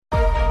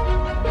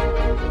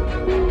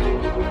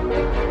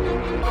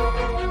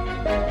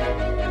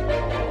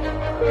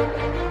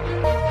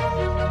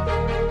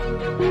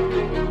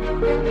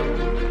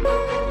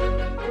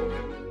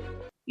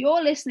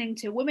You're listening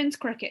to Women's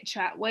Cricket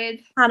Chat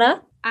with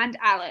Hannah and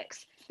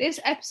Alex. This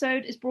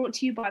episode is brought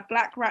to you by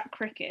Black Rat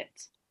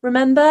Cricket.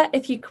 Remember,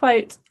 if you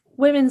quote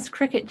Women's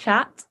Cricket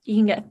Chat, you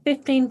can get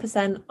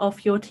 15%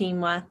 off your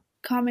teamwear.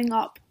 Coming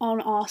up on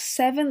our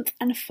 7th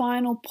and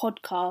final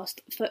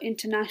podcast for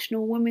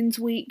International Women's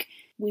Week,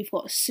 we've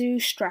got Sue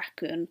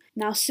Strachan.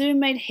 Now, Sue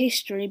made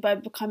history by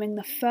becoming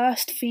the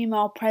first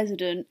female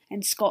president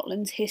in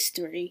Scotland's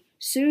history.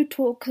 Sue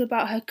talks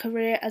about her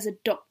career as a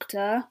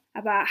doctor,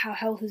 about how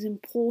health is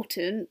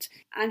important,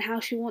 and how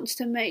she wants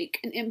to make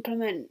and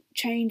implement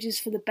changes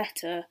for the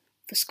better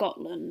for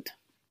Scotland.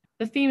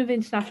 The theme of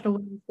International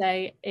Women's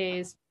Day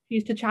is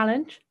Choose to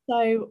Challenge.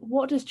 So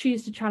what does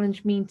Choose to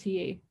Challenge mean to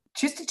you?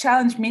 Choose to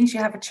challenge means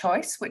you have a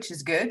choice, which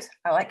is good.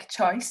 I like a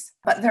choice.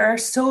 But there are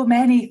so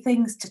many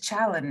things to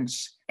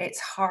challenge. It's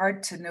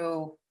hard to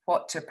know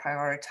what to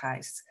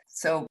prioritise.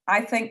 So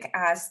I think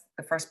as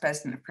the first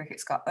president of Cricket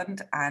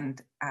Scotland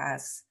and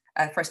as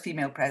a first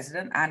female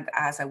president and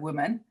as a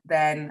woman,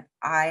 then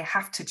I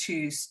have to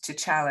choose to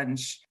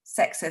challenge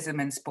sexism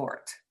in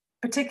sport,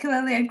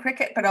 particularly in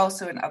cricket, but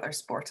also in other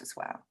sport as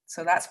well.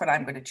 So that's what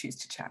I'm going to choose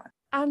to challenge.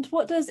 And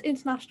what does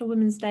International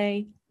Women's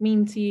Day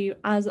mean to you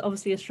as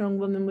obviously a strong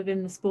woman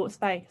within the sport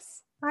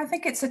space? I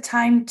think it's a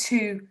time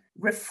to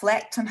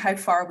reflect on how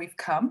far we've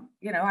come.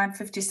 You know, I'm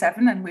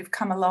 57 and we've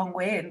come a long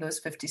way in those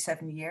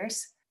 57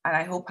 years. And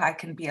I hope I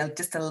can be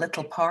just a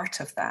little part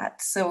of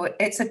that. So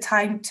it's a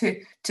time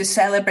to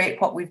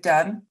celebrate what we've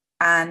done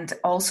and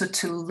also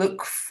to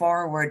look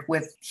forward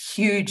with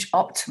huge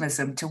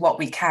optimism to what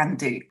we can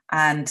do.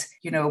 And,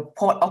 you know,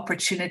 what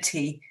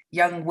opportunity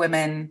young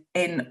women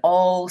in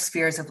all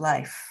spheres of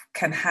life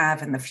can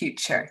have in the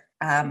future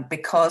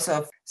because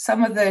of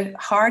some of the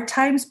hard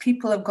times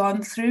people have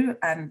gone through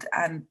and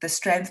the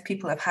strength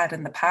people have had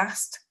in the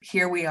past.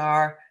 Here we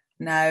are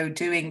now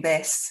doing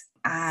this.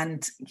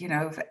 And, you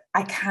know,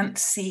 I can't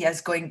see us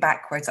going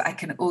backwards. I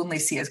can only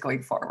see us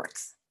going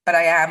forwards. But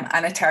I am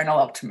an eternal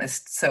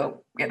optimist.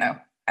 So, you know,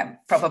 I'm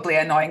probably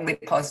annoyingly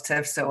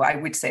positive. So I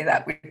would say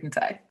that, wouldn't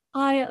I?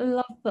 I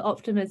love the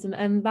optimism.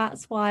 And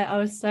that's why I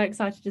was so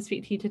excited to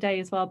speak to you today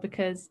as well,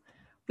 because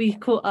we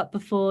caught up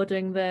before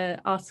doing the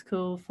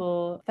article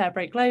for Fair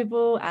Break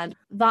Global. And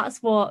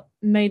that's what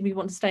made me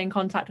want to stay in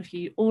contact with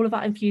you. All of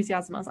that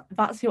enthusiasm. I was like,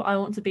 that's who I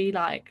want to be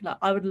like.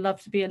 I would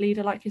love to be a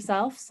leader like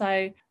yourself.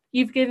 So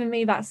you've given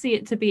me that see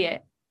it to be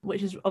it,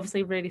 which is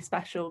obviously really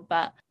special.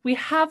 But we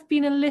have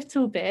been a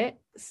little bit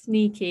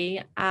sneaky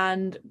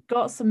and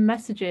got some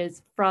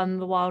messages from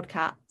the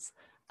Wildcats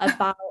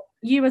about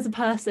you as a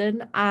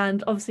person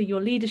and obviously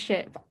your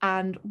leadership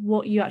and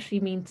what you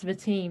actually mean to the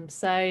team.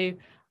 So,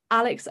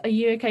 Alex, are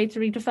you okay to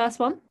read the first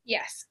one?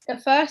 Yes. The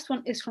first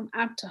one is from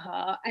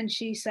Abtahar, and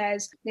she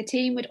says, the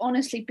team would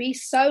honestly be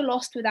so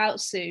lost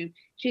without Sue.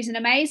 She's an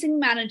amazing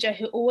manager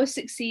who always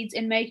succeeds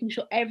in making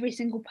sure every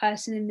single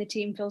person in the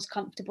team feels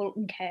comfortable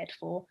and cared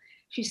for.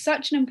 She's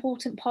such an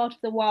important part of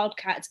the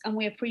Wildcats, and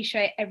we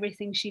appreciate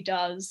everything she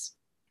does.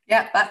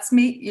 Yeah, that's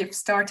me. You've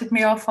started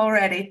me off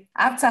already.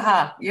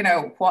 Abtaha, you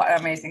know, what an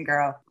amazing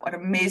girl. What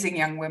an amazing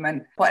young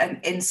woman. What an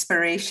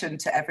inspiration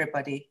to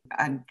everybody.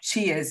 And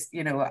she is,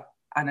 you know,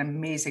 an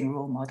amazing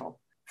role model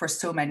for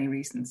so many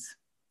reasons.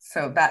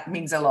 So that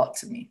means a lot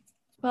to me.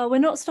 Well, we're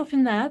not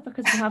stopping there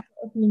because we have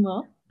a few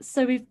more.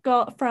 So we've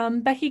got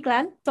from Becky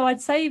Glenn. So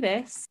I'd say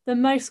this, the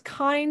most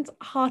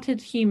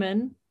kind-hearted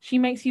human. She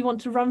makes you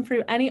want to run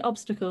through any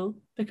obstacle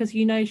because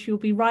you know she'll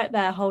be right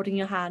there holding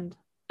your hand.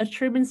 A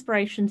true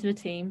inspiration to the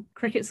team,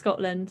 Cricket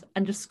Scotland,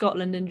 and just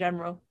Scotland in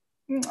general.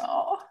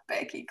 Oh,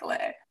 Becky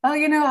Glenn. Well,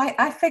 you know,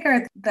 I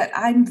figured that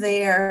I'm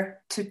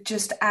there to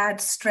just add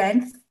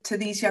strength to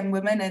these young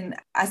women and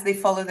as they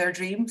follow their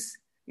dreams,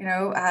 you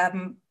know,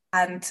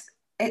 and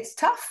it's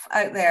tough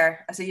out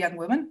there as a young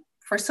woman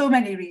for so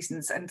many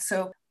reasons. And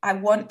so I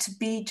want to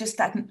be just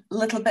that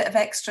little bit of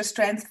extra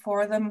strength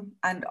for them.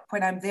 And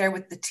when I'm there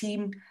with the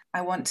team,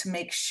 I want to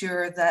make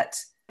sure that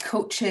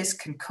coaches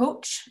can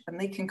coach and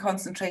they can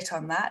concentrate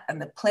on that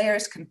and the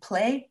players can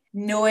play,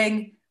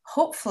 knowing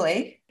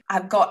hopefully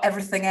I've got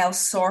everything else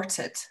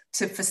sorted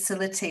to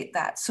facilitate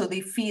that. So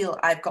they feel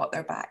I've got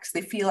their backs.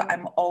 They feel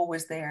I'm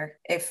always there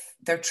if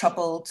they're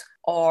troubled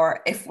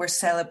or if we're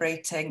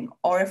celebrating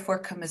or if we're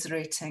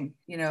commiserating.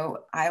 You know,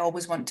 I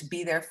always want to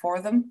be there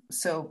for them.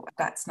 So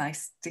that's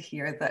nice to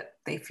hear that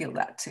they feel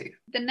that too.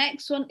 The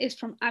next one is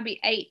from Abby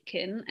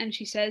Aitken, and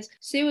she says,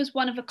 Sue is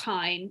one of a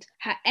kind.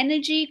 Her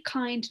energy,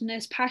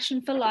 kindness,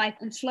 passion for life,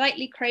 and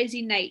slightly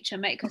crazy nature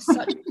make her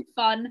such a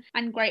fun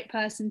and great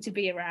person to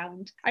be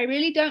around. I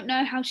really don't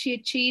know how she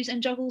achieves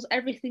and juggles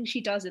everything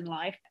she does in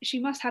life. She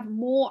must have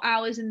more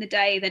hours in the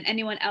day than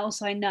anyone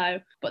else I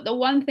know, but the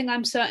one thing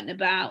I'm certain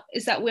about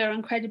is that we're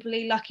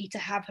incredibly lucky to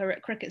have her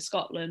at Cricket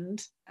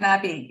Scotland. And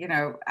Abby, you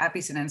know,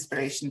 Abby's an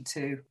inspiration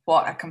too.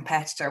 What a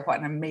competitor, what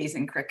an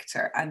amazing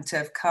cricketer. And to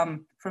have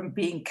come from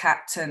being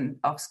captain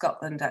of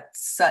Scotland at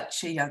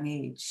such a young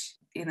age,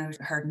 you know,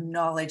 her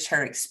knowledge,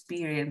 her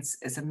experience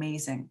is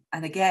amazing.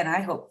 And again,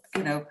 I hope,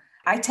 you know,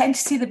 I tend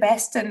to see the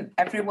best in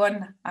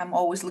everyone. I'm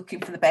always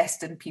looking for the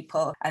best in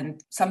people.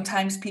 And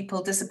sometimes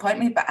people disappoint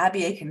me, but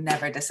Abby Aiken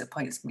never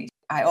disappoints me.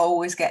 I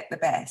always get the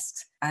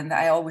best and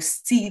I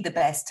always see the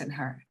best in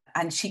her.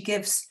 And she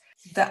gives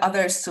the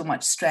others so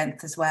much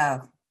strength as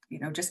well. You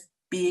know, just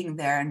being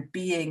there and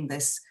being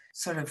this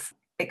sort of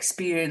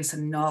experience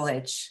and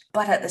knowledge,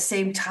 but at the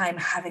same time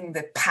having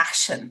the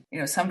passion. You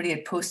know, somebody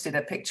had posted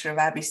a picture of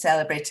Abby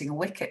celebrating a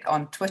wicket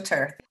on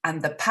Twitter,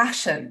 and the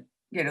passion,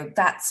 you know,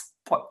 that's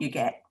what you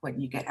get when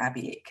you get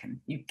Abby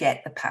Aitken. You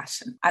get the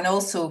passion. And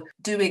also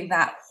doing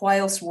that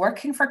whilst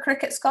working for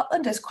Cricket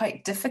Scotland is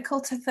quite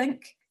difficult, I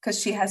think,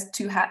 because she has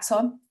two hats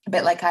on, a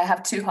bit like I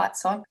have two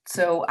hats on.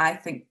 So I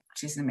think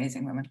she's an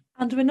amazing woman.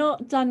 And we're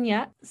not done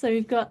yet. So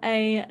we've got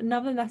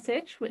another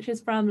message, which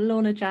is from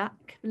Lorna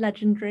Jack,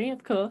 legendary,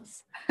 of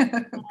course.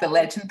 The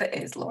legend that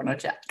is Lorna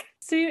Jack.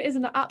 Sue is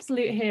an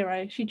absolute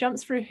hero. She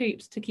jumps through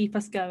hoops to keep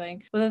us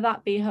going, whether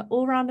that be her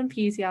all-round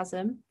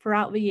enthusiasm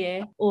throughout the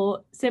year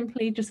or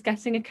simply just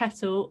getting a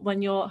kettle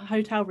when your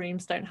hotel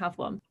rooms don't have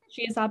one.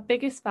 She is our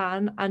biggest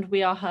fan and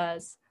we are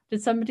hers.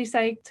 Did somebody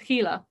say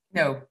tequila?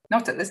 No,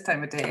 not at this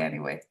time of day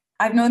anyway.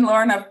 I've known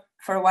Lorna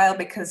for a while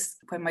because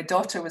when my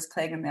daughter was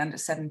playing in the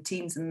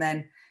under-17s and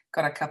then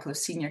got a couple of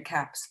senior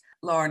caps,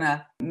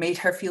 Lorna made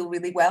her feel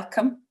really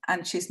welcome,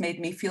 and she's made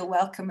me feel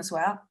welcome as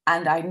well.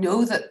 And I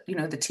know that, you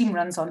know, the team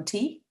runs on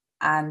tea,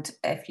 and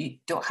if you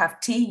don't have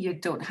tea, you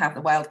don't have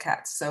the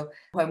Wildcats. So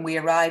when we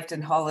arrived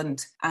in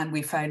Holland and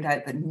we found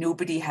out that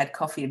nobody had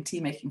coffee and tea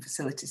making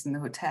facilities in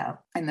the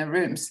hotel, in their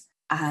rooms,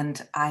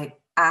 and I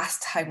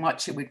asked how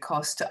much it would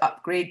cost to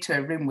upgrade to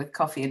a room with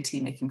coffee and tea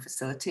making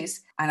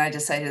facilities. And I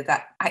decided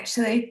that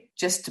actually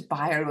just to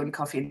buy our own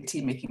coffee and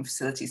tea making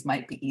facilities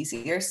might be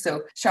easier.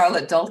 So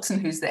Charlotte Dalton,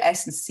 who's the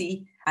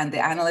S&C and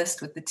the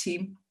analyst with the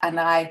team, and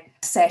I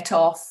set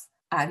off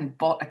and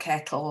bought a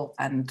kettle,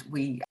 and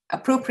we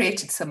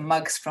appropriated some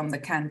mugs from the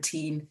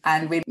canteen,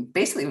 and we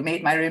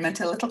made my room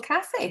into a little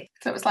cafe.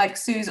 So it was like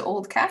Sue's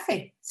old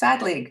cafe.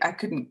 Sadly, I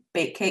couldn't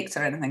bake cakes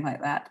or anything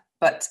like that.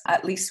 But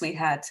at least we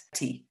had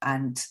tea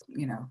and,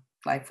 you know,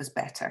 life was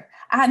better.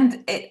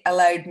 And it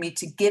allowed me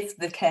to give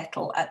the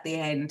kettle at the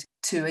end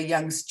to a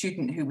young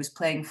student who was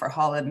playing for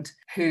Holland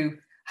who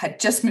had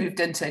just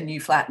moved into a new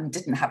flat and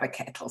didn't have a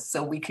kettle.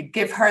 So we could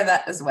give her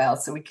that as well.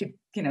 So we could,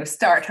 you know,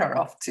 start her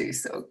off too.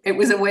 So it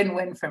was a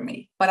win-win for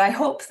me. But I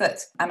hope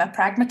that I'm a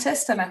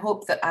pragmatist and I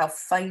hope that I'll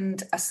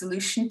find a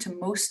solution to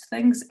most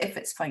things if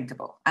it's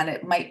findable. And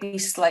it might be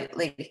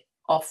slightly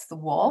off the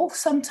wall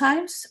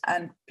sometimes,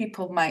 and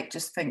people might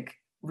just think,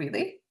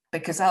 really?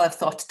 Because I'll have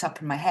thought it up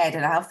in my head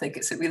and I'll think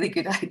it's a really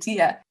good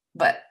idea,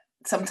 but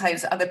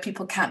sometimes other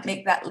people can't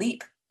make that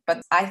leap.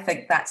 But I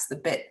think that's the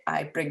bit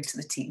I bring to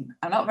the team.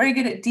 I'm not very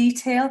good at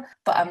detail,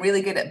 but I'm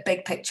really good at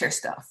big picture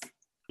stuff.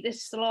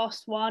 This is the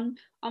last one.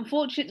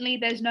 Unfortunately,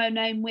 there's no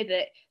name with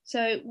it.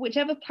 So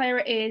whichever player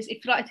it is,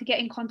 if you'd like to get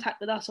in contact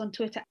with us on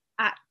Twitter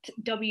at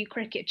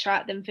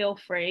WCricketChat, then feel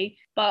free.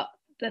 But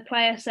the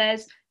player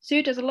says,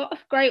 Sue does a lot of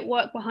great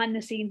work behind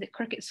the scenes at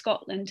Cricket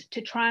Scotland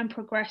to try and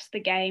progress the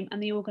game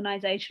and the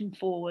organisation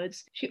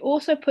forwards. She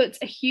also puts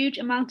a huge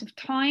amount of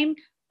time,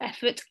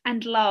 effort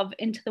and love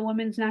into the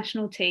women's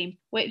national team,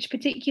 which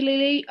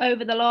particularly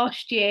over the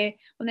last year,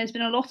 when there's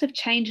been a lot of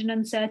change and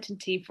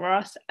uncertainty for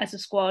us as a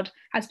squad,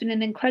 has been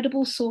an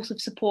incredible source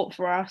of support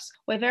for us.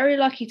 We're very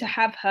lucky to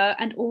have her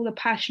and all the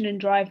passion and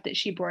drive that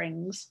she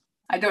brings.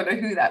 I don't know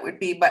who that would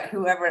be, but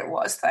whoever it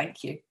was,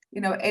 thank you. You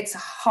know, it's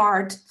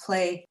hard to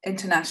play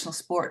international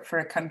sport for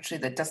a country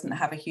that doesn't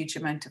have a huge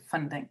amount of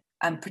funding,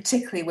 and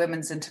particularly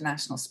women's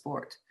international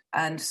sport.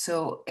 And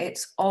so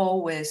it's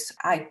always,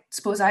 I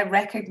suppose I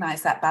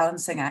recognise that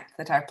balancing act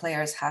that our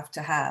players have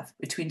to have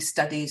between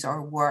studies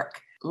or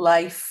work,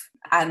 life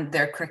and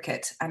their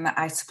cricket. And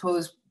I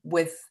suppose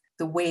with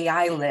the way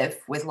I live,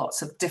 with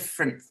lots of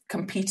different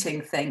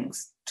competing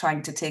things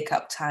trying to take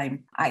up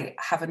time, I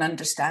have an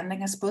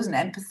understanding, I suppose, and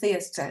empathy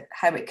as to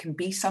how it can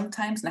be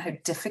sometimes and how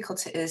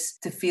difficult it is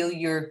to feel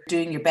you're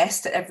doing your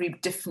best at every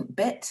different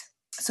bit.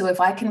 So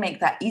if I can make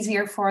that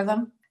easier for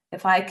them,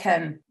 if I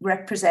can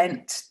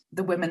represent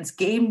the women's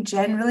game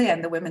generally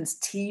and the women's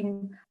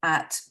team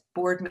at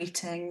board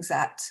meetings,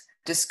 at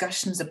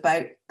discussions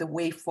about the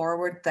way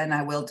forward, then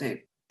I will do,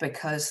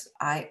 because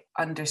I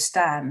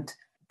understand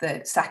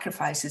the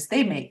sacrifices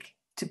they make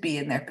to be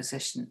in their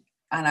position.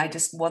 And I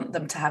just want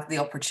them to have the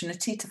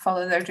opportunity to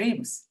follow their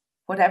dreams,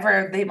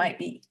 whatever they might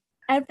be.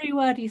 Every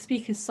word you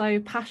speak is so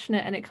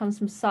passionate and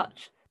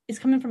it's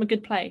coming from a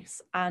good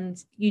place,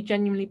 and you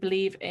genuinely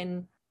believe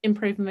in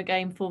improving the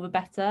game for the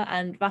better,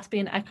 and that's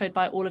being echoed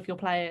by all of your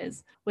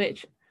players,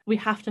 which we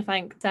have to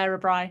thank Sarah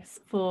Bryce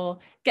for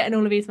getting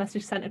all of these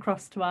messages sent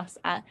across to us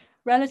at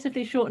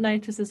relatively short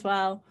notice as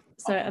well.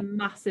 So a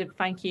massive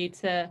thank you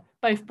to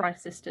both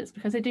Bryce sisters,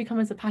 because they do come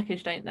as a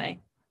package, don't they?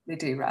 They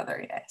do,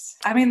 rather, yes.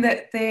 I mean,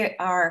 they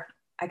are,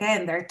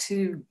 again, they're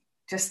two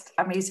just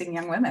amazing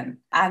young women,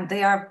 and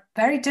they are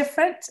very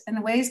different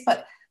in ways,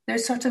 but they're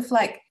sort of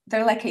like,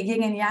 they're like a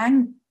yin and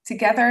yang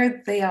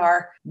together. They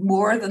are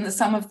more than the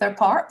sum of their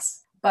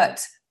parts,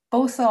 but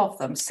both of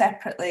them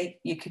separately,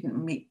 you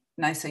couldn't meet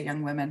nicer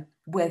young women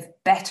with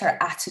better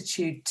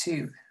attitude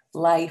to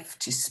life,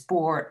 to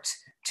sport,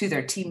 to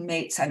their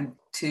teammates, and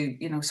to,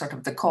 sort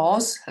of the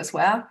cause as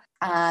well.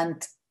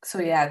 And so,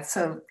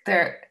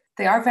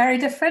 they are very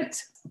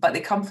different, but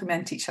they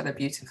complement each other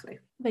beautifully.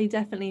 They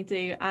definitely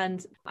do.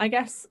 And I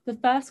guess the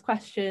first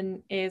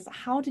question is,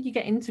 how did you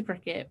get into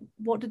cricket?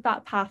 What did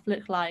that path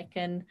look like?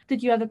 And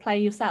did you ever play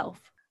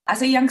yourself?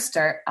 As a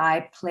youngster,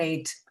 I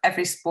played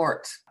every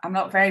sport. I'm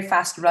not a very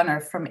fast runner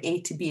from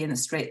A to B in a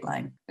straight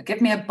line. But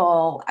give me a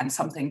ball and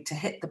something to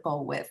hit the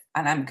ball with,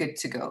 and I'm good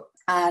to go.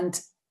 And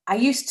I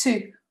used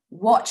to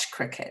watch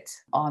cricket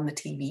on the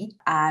TV,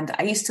 and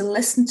I used to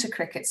listen to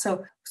cricket.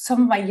 So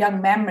some of my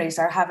young memories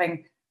are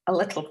having a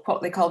little,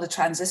 what they called a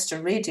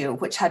transistor radio,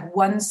 which had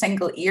one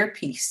single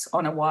earpiece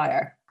on a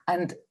wire,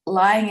 and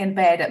lying in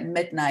bed at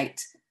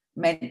midnight,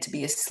 meant to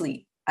be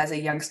asleep as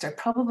a youngster,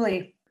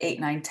 probably 8,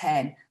 9,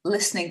 10,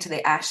 listening to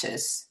the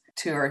Ashes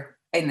tour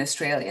in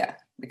Australia,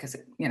 because,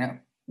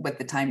 with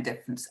the time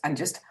difference, and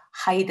just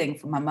hiding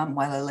from my mum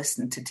while I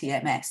listened to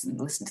TMS and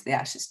listened to the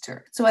Ashes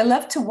tour. So I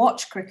loved to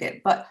watch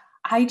cricket, but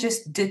I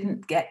just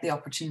didn't get the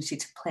opportunity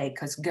to play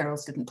because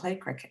girls didn't play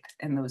cricket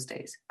in those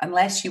days,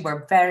 unless you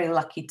were very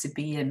lucky to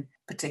be in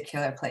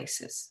particular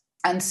places.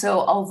 And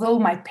so although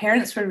my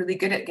parents were really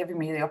good at giving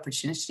me the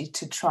opportunity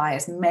to try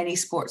as many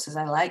sports as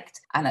I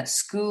liked, and at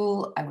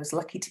school, I was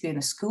lucky to be in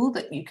a school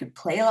that you could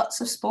play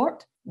lots of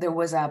sport. There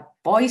was a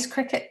boys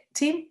cricket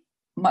team,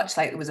 much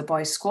like there was a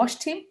boys squash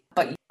team,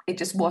 but it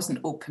just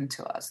wasn't open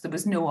to us. There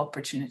was no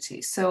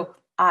opportunity. So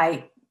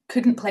I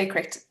couldn't play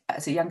cricket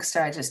as a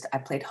youngster. I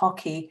played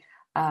hockey.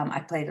 I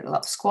played a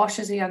lot of squash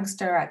as a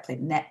youngster. I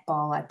played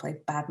netball. I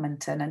played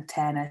badminton and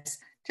tennis,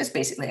 just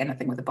basically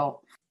anything with a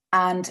ball.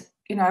 And,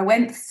 I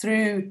went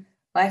through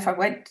life. I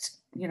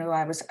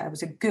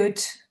was a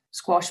good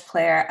squash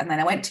player. And then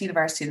I went to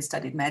university and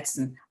studied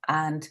medicine.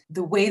 And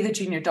the way the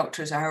junior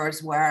doctor's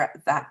hours were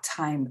at that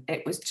time,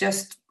 it was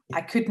just,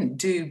 I couldn't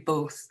do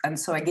both. And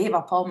so I gave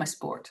up all my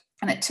sport.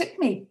 And it took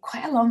me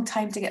quite a long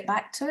time to get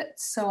back to it.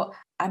 So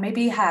I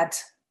maybe had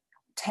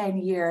 10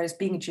 years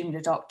being a junior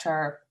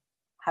doctor,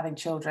 having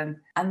children.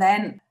 And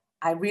then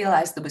I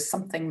realized there was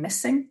something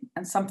missing,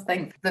 and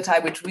something that I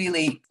would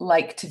really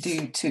like to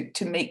do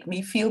to make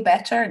me feel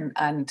better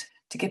and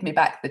to give me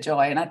back the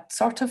joy. And I'd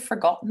sort of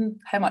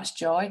forgotten how much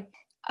joy.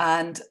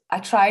 And I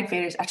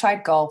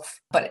tried golf,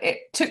 but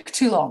it took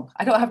too long.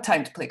 I don't have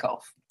time to play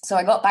golf. So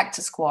I got back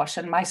to squash,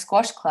 and my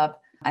squash club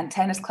and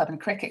tennis club and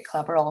cricket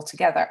club are all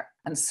together.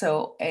 And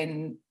so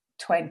in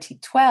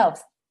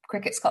 2012,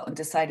 Cricket Scotland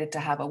decided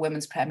to have a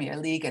Women's Premier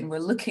League, and we're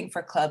looking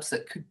for clubs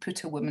that could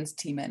put a women's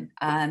team in.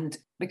 And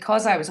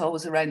because I was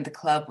always around the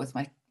club with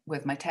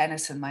my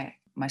tennis and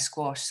my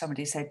squash,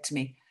 somebody said to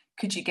me,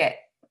 could you get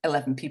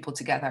 11 people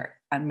together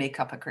and make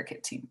up a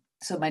cricket team?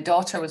 So my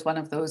daughter was one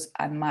of those,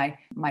 and my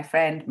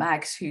friend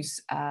Mags, who's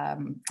a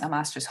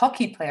Masters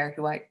hockey player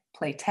who I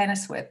play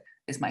tennis with,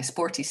 is my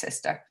sporty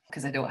sister,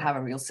 because I don't have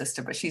a real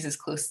sister, but she's as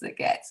close as it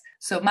gets.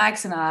 So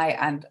Mags and I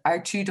and our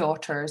 2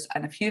 daughters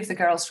and a few of the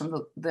girls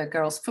from the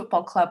girls'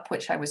 football club,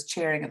 which I was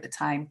chairing at the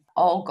time,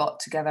 all got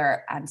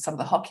together, and some of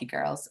the hockey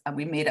girls, and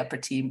we made up a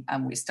team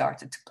and we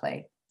started to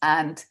play.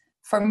 And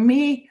for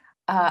me,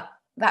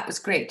 that was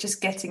great,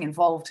 just getting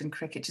involved in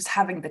cricket, just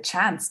having the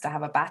chance to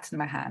have a bat in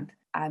my hand.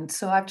 And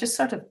so I've just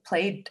sort of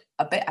played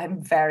a bit.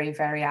 I'm very,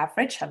 very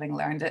average, having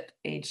learned at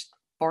age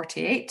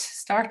 48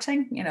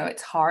 starting.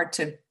 It's hard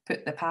to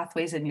put the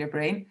pathways in your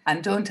brain.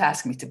 And don't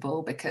ask me to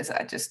bowl, because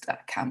I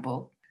can't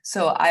bowl.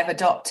 So I've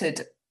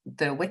adopted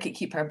the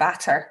wicketkeeper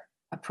batter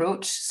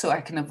approach, so I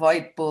can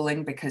avoid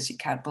bowling, because you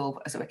can't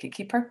bowl as a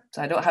wicketkeeper.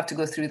 So I don't have to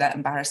go through that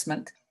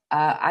embarrassment.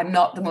 I'm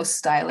not the most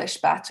stylish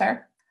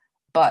batter,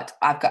 but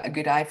I've got a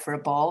good eye for a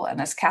ball.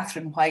 And as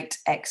Catherine White,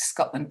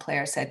 ex-Scotland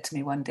player, said to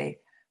me one day,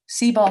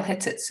 see ball,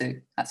 hit it,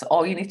 Sue. That's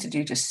all you need to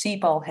do, just see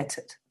ball, hit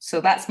it.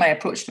 So that's my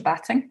approach to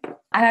batting.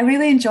 And I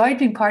really enjoyed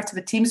being part of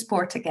a team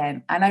sport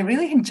again. And I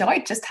really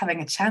enjoyed just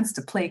having a chance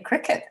to play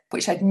cricket,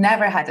 which I'd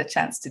never had a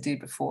chance to do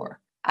before.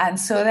 And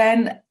so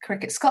then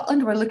Cricket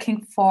Scotland were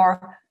looking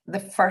for the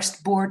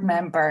first board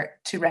member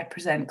to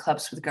represent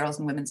clubs with girls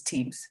and women's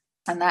teams.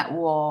 And that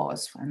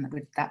was, when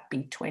would that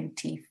be,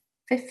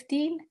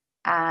 2015?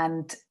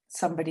 And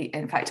somebody,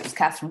 in fact, it was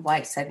Catherine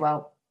White, said,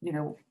 well,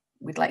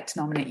 we'd like to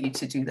nominate you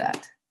to do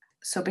that.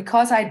 So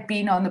because I'd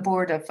been on the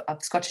board of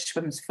Scottish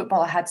Women's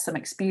Football, I had some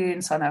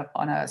experience on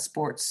a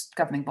sports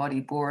governing body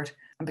board,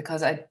 and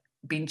because I'd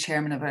been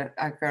chairman of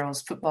a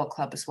girls' football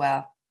club as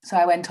well. So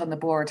I went on the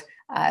board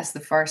as the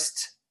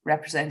first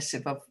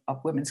representative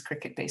of women's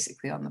cricket,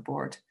 basically, on the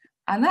board.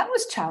 And that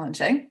was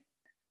challenging,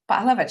 but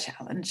I love a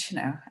challenge,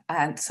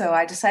 And so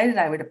I decided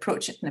I would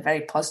approach it in a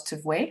very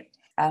positive way.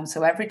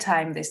 So every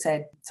time they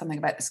said something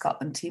about the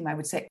Scotland team, I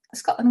would say, the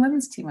Scotland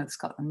women's team or the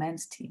Scotland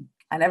men's team.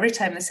 And every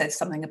time they said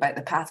something about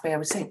the pathway, I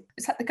would say,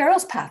 is that the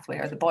girls' pathway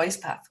or the boys'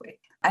 pathway?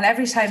 And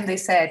every time they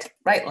said,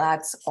 right,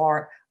 lads,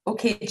 or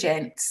okay,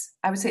 gents,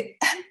 I would say,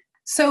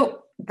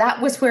 so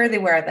that was where they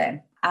were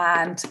then.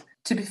 And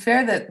to be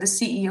fair, the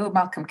CEO,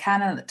 Malcolm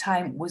Cannon, at the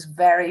time was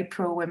very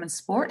pro-women's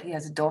sport. He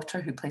has a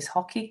daughter who plays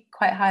hockey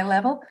quite high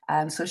level.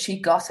 And so she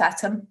got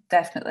at him,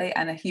 definitely.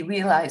 And he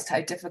realised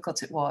how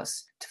difficult it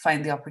was to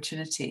find the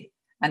opportunity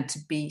and to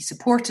be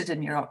supported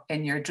in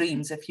your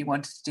dreams if you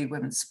wanted to do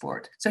women's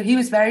sport. So he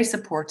was very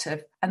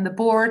supportive. And the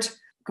board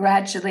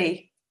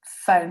gradually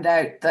found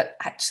out that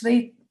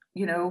actually,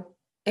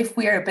 if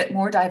we are a bit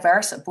more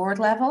diverse at board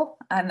level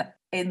and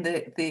in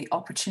the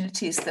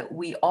opportunities that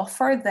we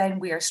offer, then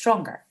we are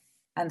stronger.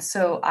 And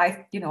so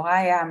I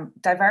am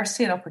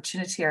diversity and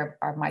opportunity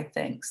are my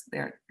things.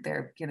 They're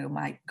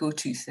my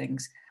go-to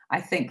things. I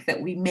think that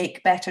we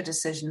make better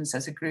decisions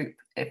as a group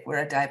if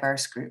we're a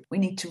diverse group. We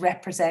need to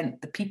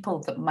represent the people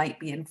that might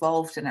be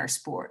involved in our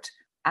sport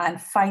and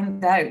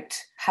find out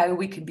how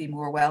we can be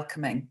more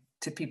welcoming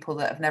to people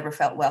that have never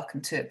felt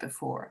welcome to it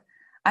before.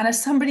 And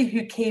as somebody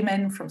who came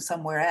in from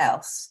somewhere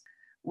else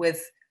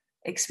with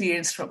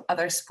experience from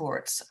other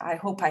sports, I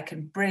hope I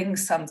can bring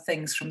some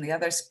things from the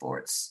other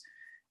sports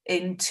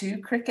into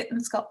cricket in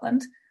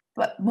Scotland.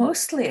 But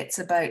mostly it's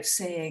about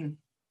saying,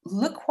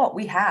 look what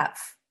we have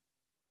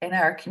in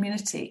our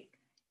community.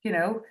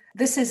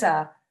 This is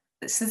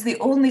the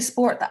only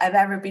sport that I've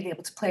ever been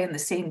able to play in the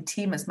same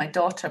team as my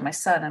daughter, my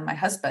son, and my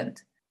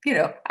husband.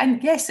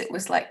 And yes, it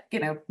was like,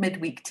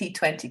 midweek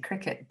T20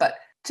 cricket, but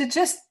to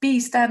just be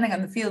standing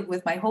on the field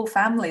with my whole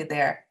family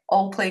there,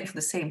 all playing for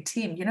the same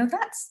team,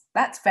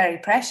 that's very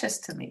precious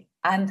to me.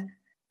 And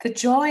the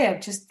joy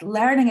of just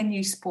learning a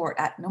new sport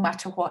at no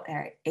matter what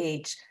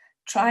age,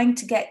 trying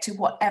to get to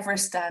whatever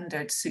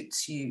standard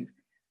suits you,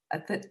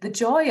 the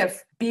joy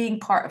of being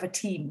part of a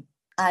team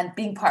and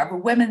being part of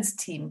a women's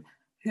team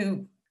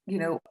who,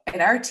 in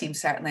our team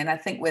certainly, and I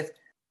think with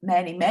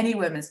many, many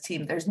women's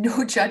team, there's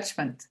no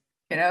judgment,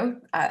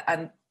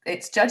 and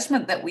it's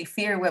judgment that we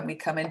fear when we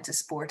come into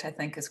sport, I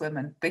think, as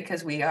women,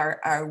 because we are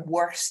our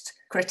worst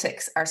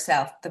critics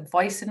ourselves. The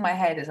voice in my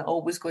head is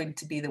always going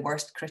to be the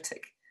worst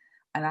critic.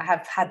 And I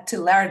have had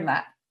to learn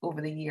that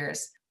over the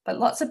years. But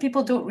lots of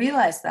people don't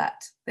realize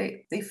that.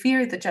 They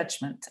fear the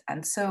judgment.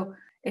 And so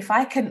if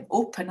I can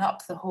open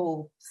up the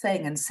whole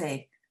thing and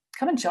say,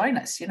 come and join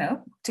us,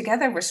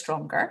 together we're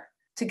stronger.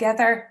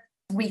 Together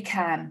we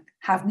can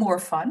have more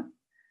fun.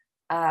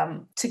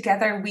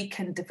 Together we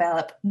can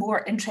develop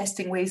more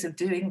interesting ways of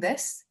doing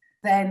this,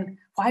 then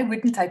why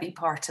wouldn't I be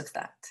part of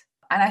that?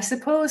 And I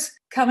suppose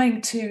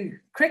coming to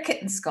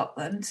cricket in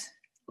Scotland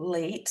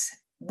late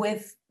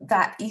with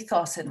that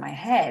ethos in my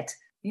head,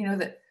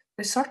 that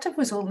there sort of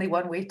was only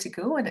one way to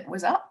go and it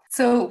was up.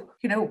 So,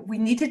 we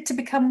needed to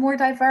become more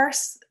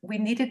diverse. We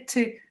needed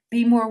to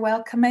be more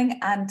welcoming.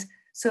 And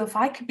so if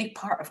I could be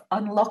part of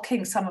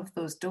unlocking some of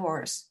those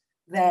doors,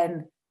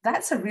 then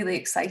that's a really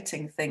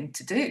exciting thing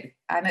to do.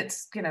 And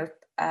it's,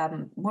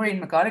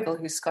 Maureen McGonigal,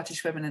 who's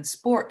Scottish Women in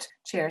Sport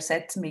chair,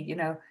 said to me,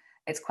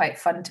 it's quite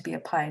fun to be a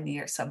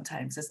pioneer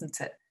sometimes, isn't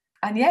it?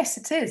 And yes,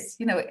 it is.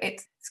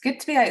 It's good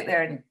to be out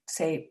there and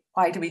say,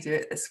 why do we do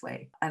it this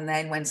way? And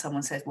then when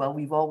someone says, well,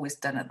 we've always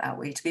done it that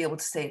way, to be able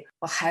to say,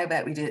 well, how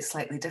about we do it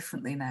slightly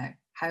differently now?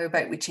 How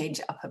about we change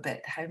it up a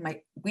bit? How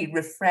might we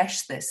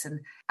refresh this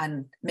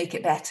and make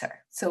it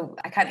better? So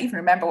I can't even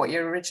remember what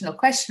your original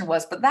question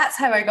was, but that's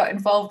how I got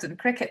involved in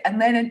cricket. And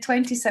then in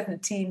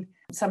 2017,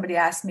 somebody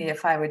asked me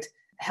if I would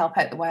help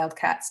out the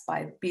Wildcats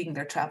by being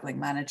their travelling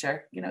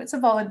manager. It's a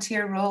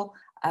volunteer role,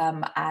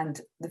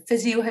 and the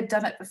physio had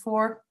done it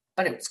before,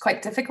 but it was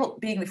quite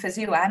difficult being the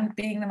physio and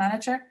being the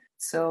manager.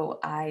 So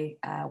I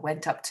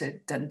went up to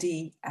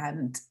Dundee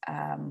and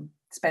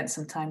spent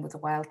some time with the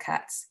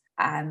Wildcats,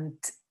 and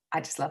I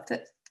just loved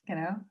it.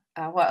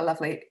 What a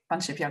lovely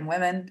bunch of young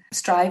women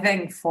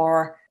striving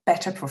for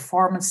better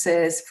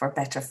performances, for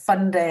better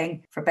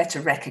funding, for better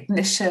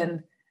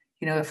recognition.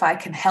 If I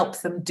can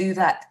help them do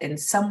that in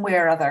some way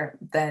or other,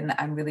 then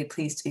I'm really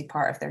pleased to be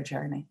part of their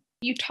journey.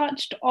 You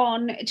touched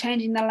on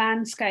changing the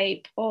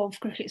landscape of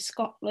Cricket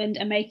Scotland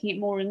and making it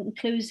more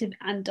inclusive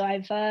and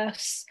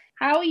diverse.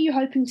 How are you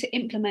hoping to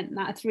implement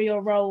that through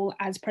your role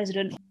as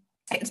president?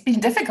 It's been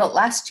difficult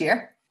last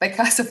year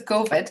because of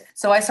COVID.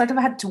 So I sort of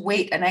had to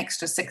wait an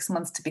extra 6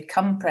 months to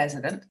become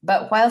president.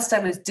 But whilst I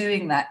was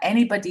doing that,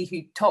 anybody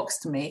who talks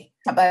to me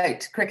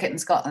about cricket in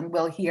Scotland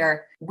will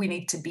hear, we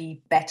need to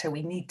be better.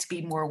 We need to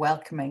be more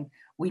welcoming.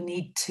 We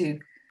need to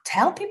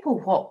tell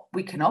people what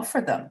we can offer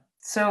them.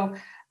 So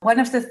one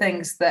of the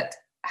things that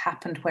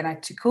happened when I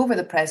took over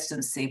the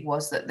presidency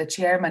was that the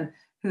chairman,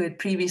 who had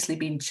previously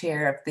been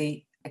chair of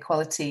the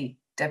Equality,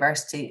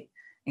 Diversity,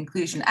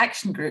 Inclusion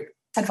Action Group,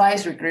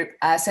 advisory group,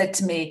 said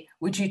to me,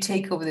 would you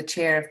take over the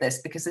chair of this?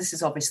 Because this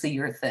is obviously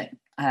your thing.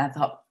 And I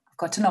thought, I've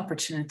got an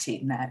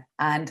opportunity now.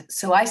 And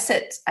so I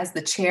sit as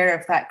the chair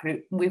of that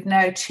group. We've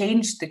now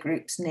changed the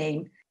group's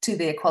name to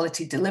the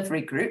Equality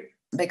Delivery Group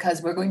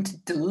because we're going to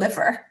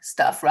deliver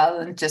stuff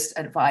rather than just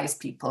advise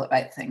people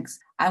about things.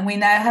 And we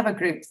now have a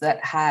group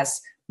that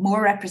has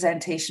more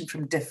representation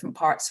from different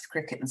parts of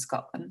cricket in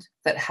Scotland,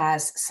 that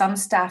has some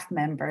staff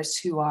members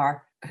who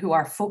are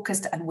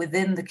focused and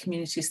within the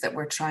communities that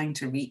we're trying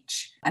to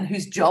reach, and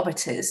whose job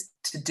it is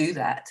to do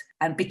that.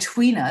 And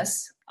between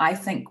us, I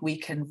think we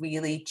can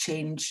really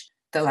change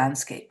the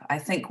landscape. I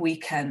think we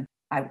can.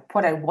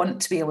 What I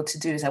want to be able to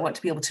do is I want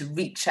to be able to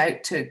reach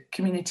out to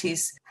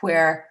communities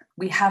where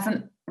we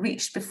haven't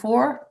reached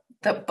before,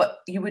 but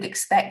you would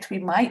expect we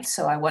might.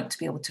 So I want to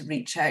be able to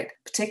reach out,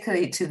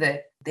 particularly to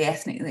the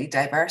ethnically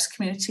diverse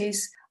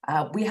communities.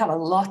 We have a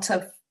lot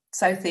of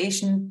South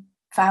Asian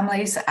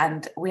families,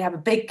 and we have a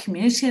big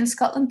community in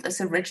Scotland that's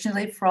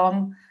originally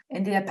from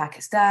India,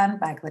 Pakistan,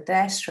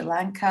 Bangladesh, Sri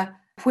Lanka,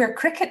 where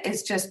cricket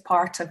is just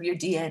part of your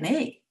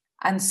DNA.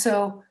 And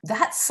so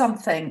that's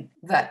something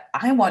that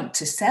I want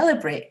to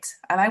celebrate,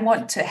 and I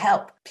want to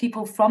help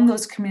people from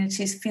those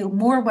communities feel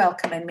more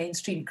welcome in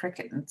mainstream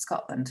cricket in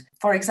Scotland.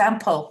 For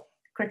example,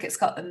 Cricket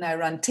Scotland now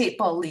run tape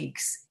ball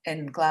leagues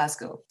in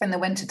Glasgow in the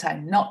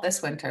wintertime, not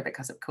this winter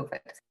because of COVID.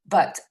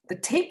 But the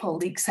tape ball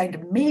leagues sound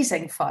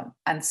amazing fun.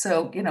 And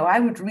so, I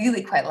would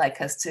really quite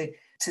like us to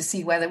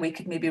see whether we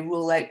could maybe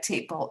roll out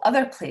tape ball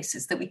other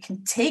places, that we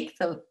can take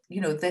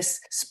this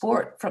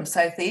sport from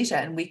South Asia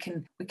and we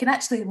can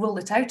actually roll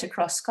it out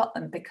across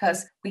Scotland,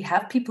 because we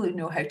have people who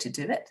know how to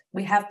do it.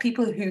 We have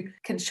people who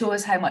can show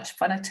us how much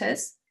fun it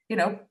is,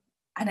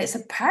 and it's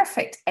a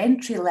perfect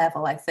entry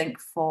level, I think,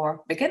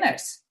 for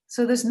beginners.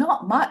 So there's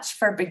not much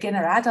for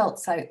beginner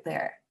adults out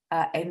there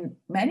in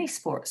many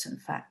sports, in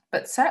fact,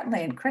 but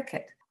certainly in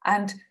cricket.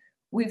 And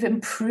we've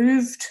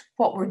improved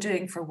what we're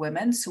doing for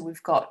women. So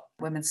we've got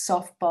women's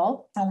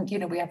softball. And,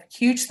 we have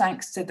huge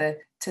thanks to the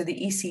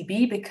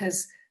ECB,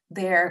 because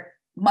they're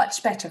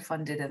much better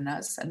funded than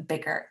us and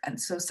bigger. And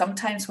so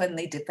sometimes when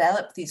they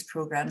develop these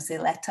programs, they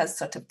let us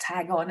sort of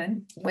tag on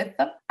in with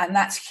them. And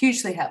that's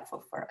hugely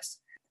helpful for us.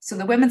 So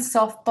the women's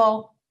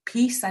softball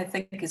piece, I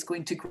think, is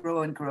going to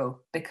grow and grow,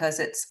 because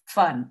it's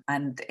fun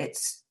and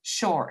it's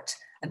short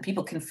and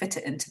people can fit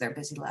it into their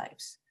busy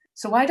lives.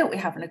 So why don't we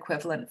have an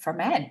equivalent for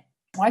men?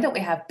 Why don't we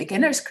have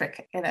beginners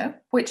cricket,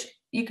 which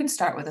you can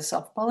start with a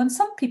softball, and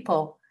some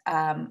people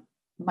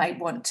might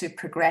want to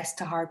progress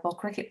to hardball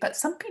cricket, but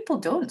some people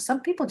don't.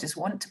 Some people just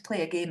want to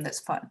play a game that's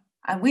fun.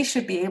 And we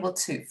should be able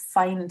to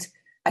find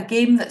a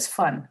game that's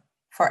fun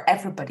for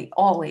everybody,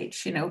 all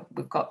age.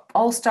 We've got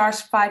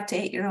all-stars, 5 to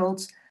 8 year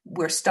olds.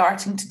 We're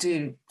starting to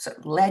do sort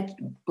of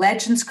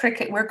legends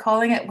cricket, we're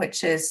calling it,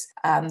 which is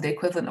the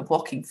equivalent of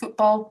walking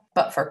football,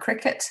 but for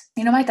cricket.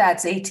 My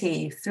dad's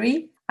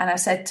 83, and I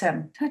said to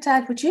him, "Oh,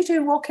 Dad, would you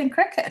do walking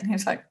cricket?" And he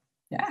was like,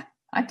 "Yeah,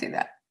 I'd do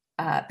that."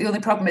 The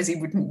only problem is he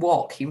wouldn't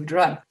walk, he would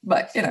run.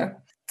 But,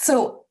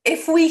 so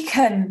if we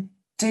can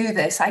do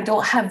this, I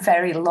don't have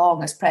very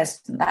long as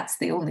president. That's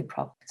the only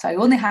problem. So I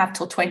only have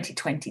till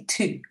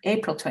 2022,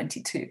 April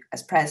 22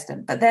 as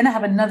president, but then I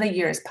have another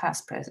year as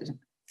past president.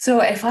 So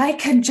if I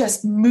can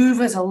just move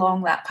us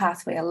along that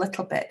pathway a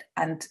little bit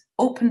and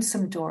open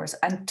some doors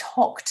and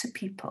talk to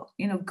people,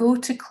 go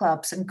to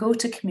clubs and go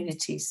to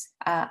communities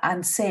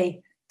and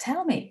say,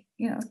 tell me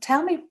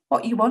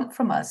what you want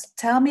from us.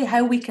 Tell me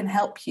how we can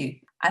help you.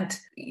 And,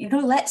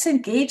 let's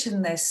engage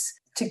in this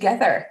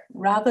together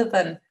rather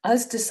than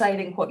us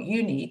deciding what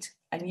you need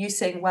and you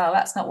saying, well,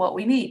 that's not what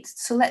we need.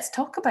 So let's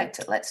talk about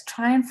it. Let's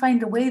try and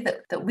find a way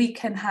that we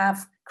can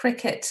have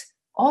cricket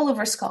all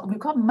over Scotland. We've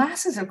got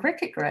masses of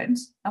cricket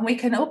grounds, and we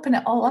can open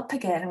it all up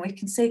again, and we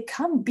can say,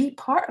 come be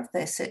part of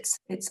this.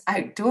 It's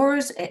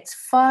outdoors, it's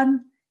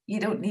fun. You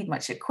don't need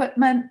much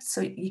equipment,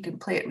 so you can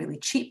play it really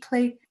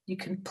cheaply. You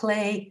can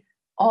play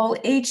all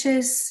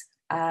ages.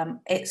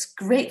 It's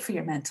great for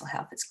your mental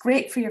health. It's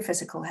great for your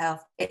physical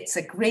health. It's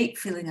a great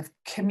feeling of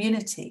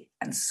community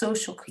and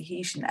social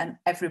cohesion, and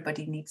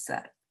everybody needs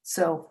that.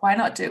 So why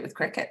not do it with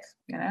cricket,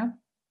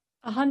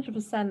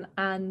 100%.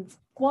 And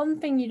one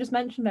thing you just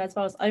mentioned there as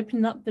well is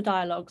opening up the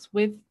dialogues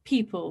with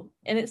people.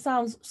 And it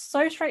sounds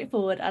so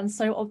straightforward and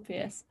so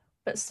obvious,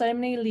 but so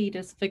many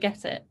leaders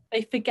forget it.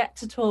 They forget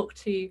to talk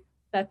to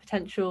their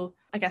potential,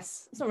 I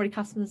guess, it's not really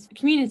customers,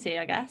 community,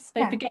 I guess.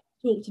 They forget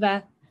to talk to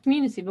their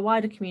community, the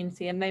wider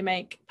community, and they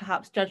make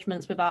perhaps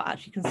judgments without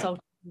actually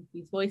consulting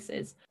these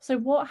voices. So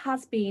what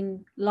has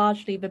been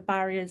largely the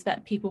barriers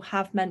that people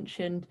have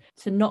mentioned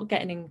to not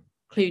getting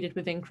included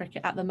within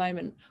cricket at the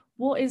moment?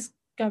 What is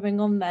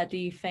going on there, do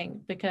you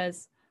think?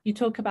 Because you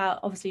talk about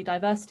obviously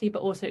diversity,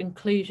 but also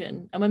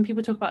inclusion. And when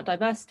people talk about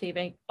diversity,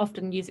 they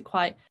often use it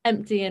quite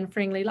empty and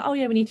freely, like, oh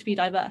yeah, we need to be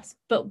diverse.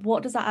 But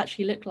what does that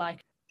actually look like?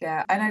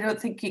 Yeah, and I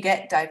don't think you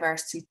get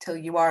diversity till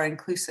you are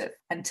inclusive,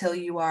 until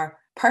you are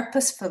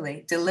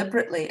purposefully,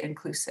 deliberately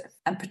inclusive.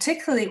 And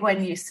particularly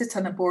when you sit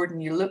on a board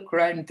and you look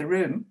around the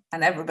room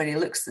and everybody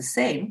looks the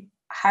same,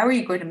 how are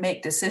you going to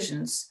make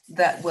decisions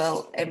that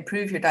will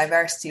improve your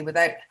diversity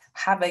without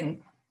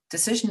having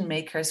decision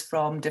makers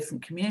from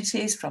different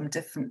communities, from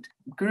different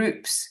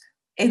groups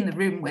in the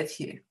room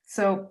with you?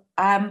 So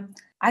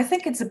I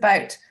think it's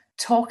about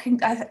talking.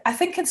 I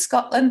think in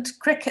Scotland,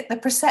 cricket, the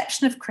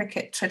perception of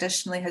cricket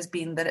traditionally has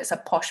been that it's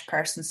a posh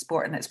person's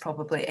sport and it's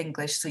probably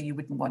English, so you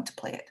wouldn't want to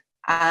play it.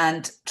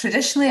 And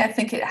traditionally, I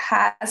think it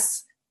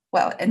has,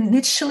 well,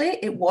 initially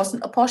it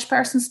wasn't a posh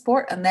person's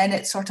sport, and then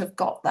it sort of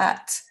got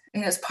that,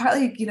 it's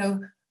partly,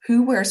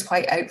 who wears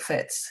white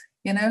outfits,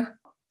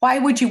 Why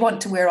would you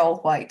want to wear all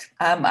white?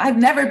 I've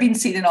never been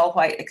seen in all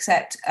white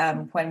except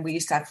when we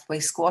used to have to play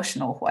squash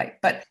in all white.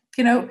 But,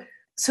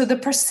 so the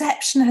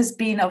perception has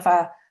been of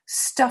a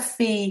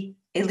stuffy,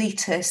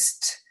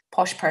 elitist,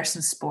 posh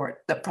person sport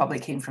that probably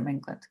came from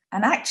England.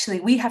 And actually,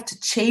 we have to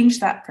change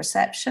that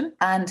perception.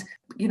 And,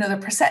 the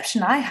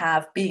perception I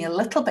have, being a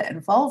little bit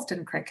involved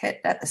in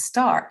cricket at the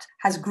start,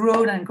 has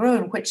grown and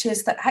grown, which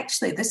is that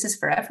actually this is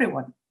for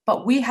everyone.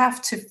 But we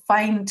have to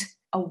find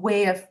a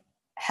way of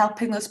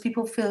helping those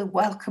people feel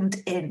welcomed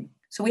in.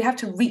 So we have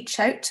to reach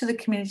out to the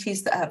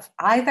communities that have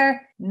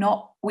either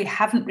we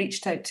haven't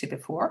reached out to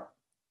before,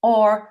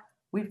 or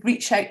we've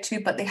reached out to,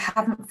 but they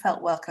haven't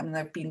felt welcome and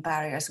there have been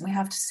barriers. And we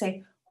have to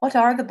say, what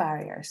are the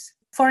barriers?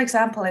 For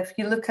example, if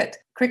you look at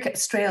Cricket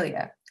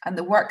Australia and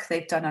the work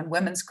they've done on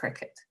women's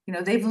cricket,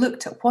 they've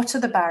looked at what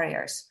are the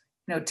barriers.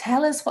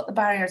 Tell us what the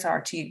barriers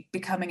are to you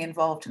becoming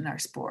involved in our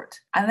sport.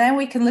 And then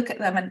we can look at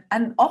them.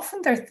 And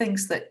often they're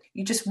things that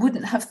you just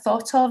wouldn't have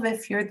thought of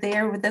if you're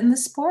there within the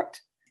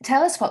sport.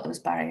 Tell us what those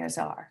barriers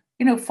are.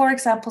 For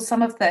example,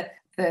 some of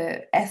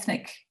the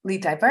ethnically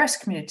diverse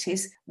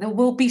communities, there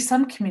will be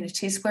some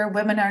communities where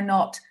women are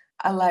not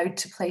allowed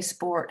to play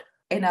sport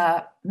in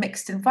a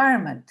mixed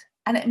environment.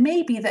 And it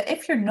may be that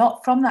if you're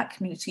not from that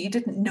community, you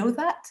didn't know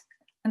that.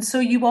 And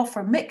so you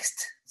offer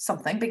mixed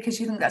something because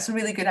you think that's a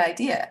really good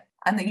idea.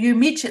 And then you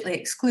immediately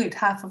exclude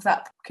half of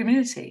that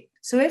community.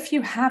 So if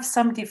you have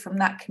somebody from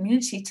that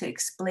community to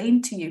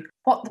explain to you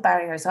what the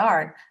barriers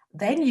are,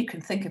 then you can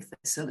think of the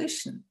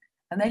solution.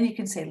 And then you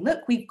can say,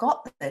 look, we've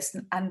got this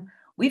and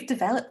we've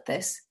developed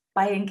this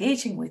by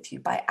engaging with you,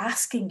 by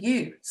asking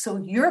you. So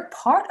you're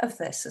part of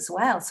this as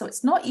well. So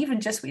it's not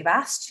even just we've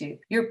asked you,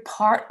 you're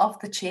part of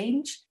the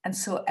change. And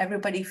so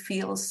everybody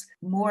feels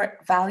more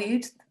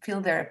valued, feel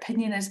their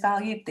opinion is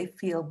valued, they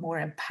feel more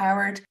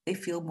empowered, they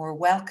feel more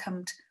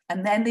welcomed.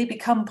 And then they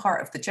become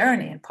part of the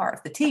journey and part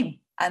of the team.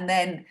 And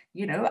then,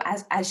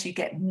 as you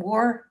get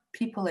more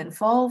people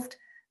involved,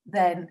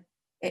 then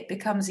it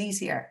becomes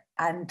easier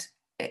and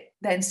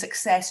then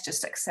success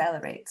just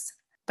accelerates.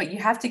 But you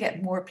have to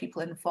get more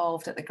people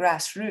involved at the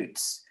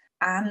grassroots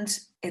and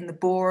in the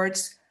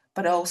boards,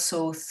 but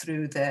also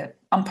through the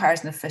umpires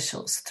and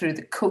officials, through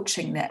the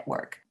coaching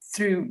network,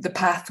 through the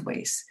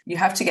pathways. You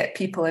have to get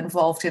people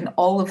involved in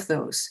all of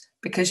those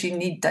because you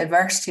need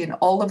diversity in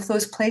all of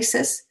those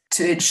places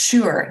to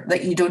ensure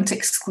that you don't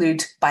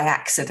exclude by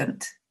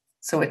accident.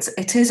 So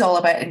it is all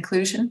about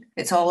inclusion.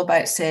 It's all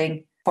about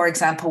saying, for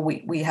example,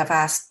 we have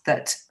asked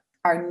that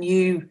our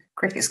new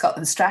Cricket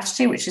Scotland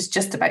strategy, which is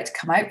just about to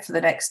come out for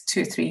the next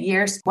 2 or 3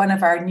 years, one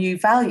of our new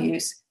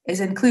values is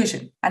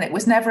inclusion. And it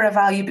was never a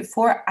value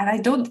before. And I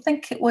don't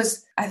think it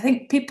was, I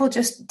think people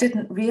just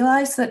didn't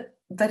realise that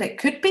it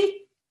could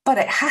be, but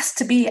it has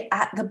to be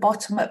at the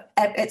bottom of,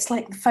 it's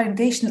like the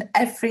foundation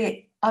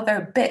every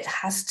other bit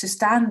has to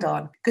stand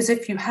on. Because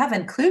if you have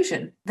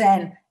inclusion,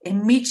 then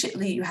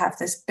immediately you have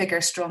this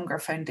bigger, stronger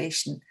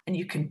foundation and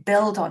you can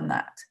build on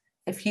that.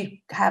 If you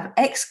have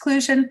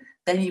exclusion,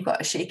 then you've got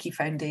a shaky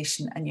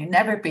foundation and you're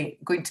never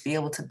going to be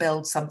able to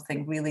build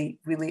something really,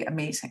 really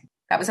amazing.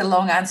 That was a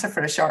long answer for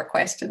a short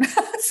question.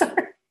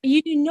 Sorry.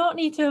 You do not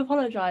need to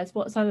apologise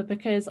whatsoever,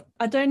 because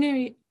I don't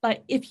know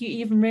if you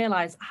even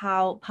realise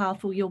how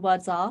powerful your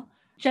words are.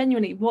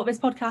 Genuinely, what this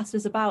podcast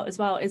is about as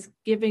well is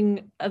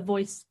giving a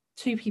voice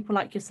to people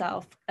like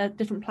yourself, a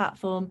different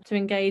platform to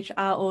engage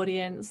our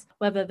audience,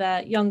 whether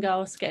they're young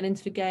girls getting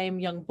into the game,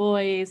 young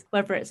boys,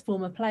 whether it's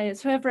former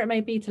players, whoever it may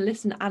be, to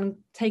listen and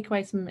take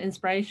away some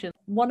inspiration.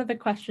 One of the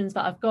questions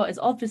that I've got is,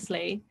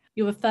 obviously,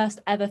 you're the first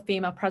ever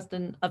female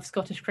president of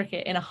Scottish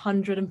cricket in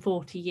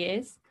 140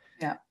 years.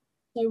 Yeah.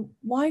 So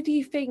why do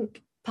you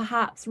think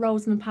perhaps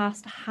roles in the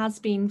past has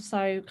been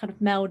so kind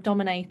of male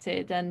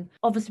dominated? And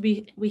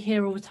obviously we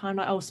hear all the time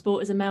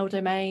sport is a male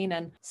domain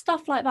and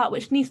stuff like that,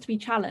 which needs to be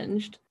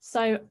challenged.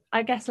 So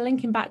I guess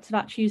linking back to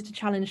that choose to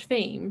challenge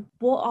theme,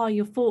 what are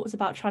your thoughts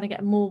about trying to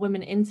get more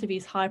women into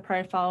these high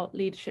profile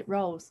leadership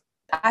roles?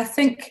 I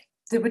think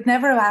they would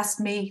never have asked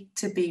me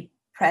to be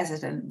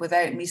president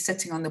without me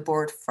sitting on the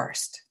board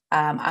first,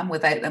 and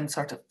without them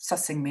sort of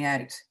sussing me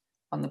out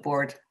on the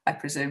board, I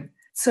presume.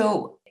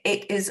 So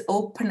it is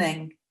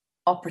opening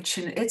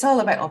opportunity. It's all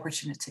about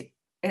opportunity.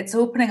 It's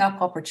opening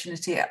up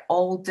opportunity at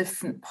all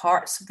different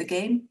parts of the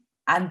game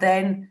and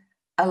then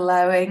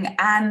allowing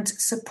and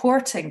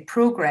supporting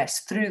progress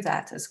through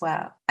that as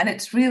well. And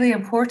it's really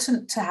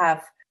important to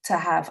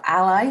have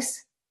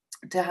allies,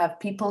 to have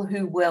people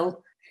who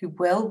will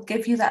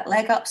give you that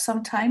leg up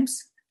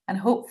sometimes. And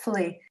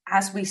hopefully,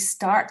 as we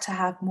start to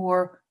have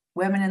more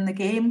women in the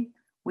game,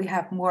 we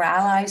have more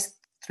allies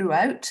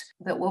throughout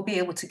that will be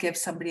able to give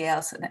somebody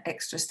else an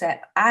extra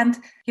step. And,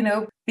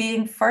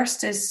 being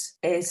first is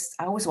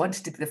I always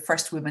wanted to be the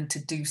first woman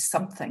to do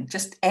something,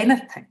 just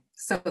anything.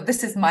 So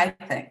this is my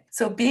thing.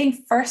 So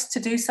being first to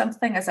do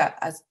something, as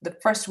the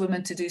first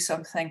woman to do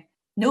something,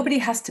 nobody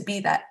has to be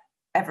that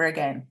ever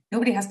again.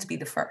 Nobody has to be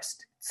the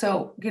first.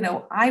 So,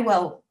 I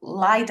will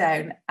lie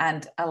down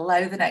and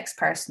allow the next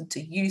person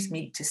to use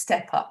me to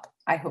step up.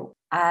 I hope.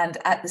 And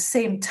at the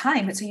same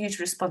time, it's a huge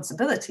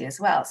responsibility as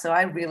well. So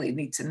I really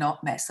need to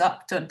not mess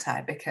up, don't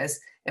I? Because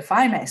if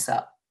I mess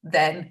up,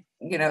 then,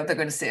 they're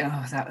going to say,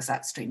 oh, that was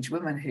that strange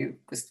woman who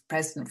was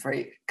president for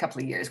a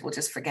couple of years. We'll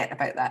just forget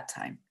about that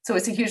time. So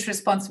it's a huge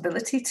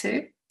responsibility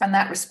too. And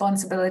that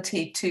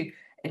responsibility to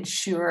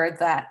ensure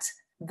that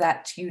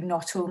you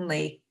not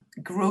only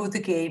grow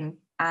the game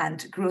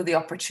and grow the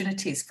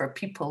opportunities for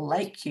people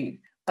like you,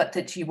 but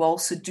that you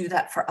also do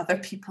that for other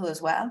people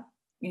as well.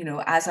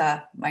 As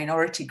a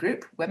minority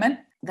group, women,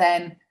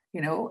 then,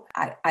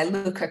 I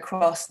look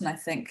across and I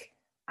think,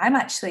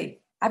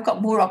 I've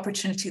got more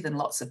opportunity than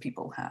lots of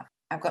people have.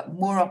 I've got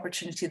more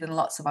opportunity than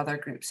lots of other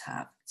groups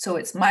have. So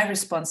it's my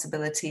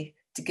responsibility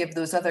to give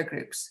those other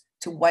groups,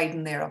 to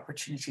widen their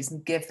opportunities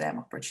and give them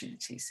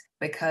opportunities.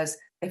 Because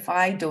if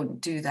I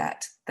don't do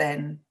that,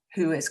 then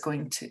who is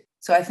going to?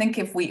 So I think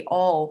if we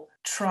all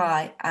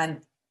try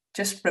and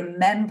just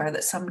remember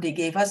that somebody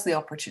gave us the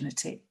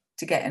opportunity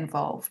to get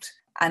involved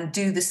and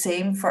do the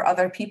same for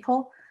other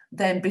people,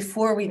 then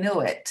before we know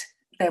it,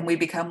 then we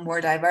become more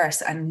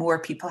diverse and more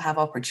people have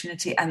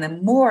opportunity. And the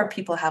more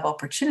people have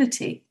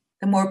opportunity,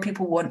 the more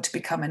people want to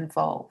become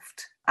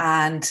involved.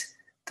 And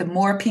the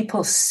more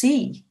people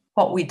see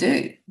what we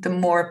do, the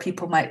more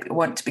people might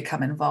want to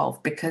become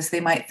involved, because they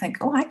might think,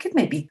 oh, I could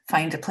maybe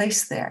find a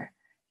place there.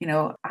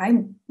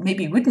 I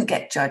maybe wouldn't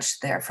get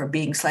judged there for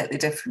being slightly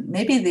different.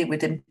 Maybe they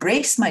would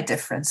embrace my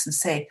difference and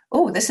say,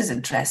 oh, this is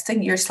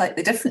interesting. You're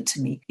slightly different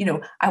to me.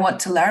 I want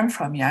to learn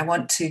from you. I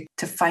want to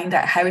find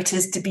out how it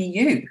is to be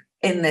you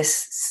in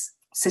this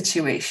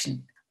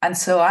situation. And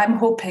so I'm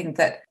hoping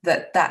that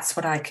that's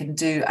what I can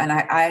do. And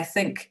I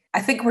think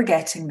we're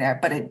getting there,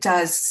 but it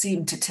does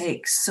seem to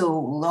take so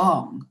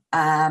long.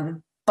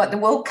 But there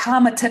will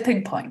come a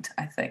tipping point,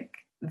 I think,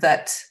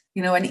 that,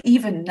 and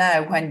even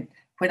now when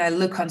I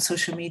look on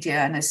social media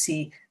and I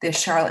see there's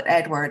Charlotte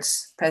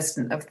Edwards,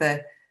 president of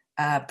the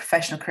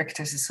Professional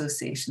Cricketers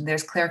Association,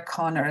 there's Claire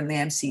Connor in the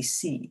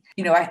MCC.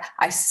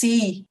 I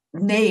see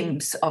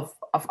names of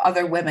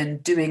other women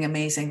doing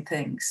amazing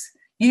things.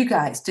 You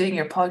guys doing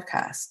your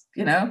podcast,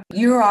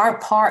 you are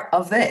part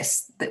of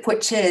this,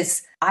 which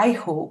is, I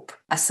hope,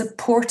 a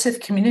supportive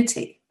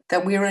community,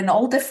 that we're in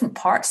all different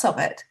parts of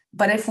it.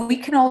 But if we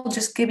can all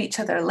just give each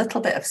other a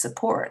little bit of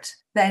support,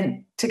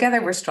 then together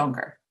we're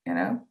stronger,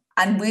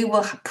 and we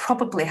will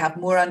probably have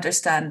more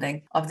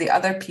understanding of the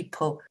other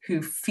people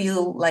who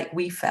feel like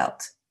we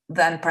felt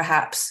than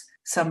perhaps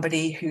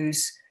somebody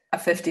who's a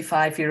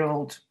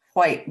 55-year-old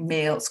white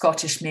male,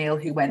 Scottish male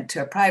who went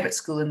to a private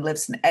school and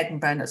lives in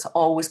Edinburgh and has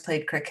always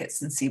played cricket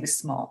since he was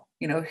small,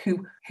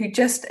 who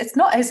just, it's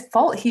not his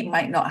fault. He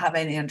might not have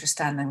any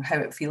understanding of how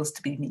it feels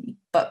to be me,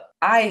 but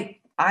I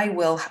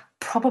will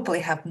probably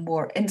have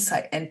more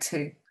insight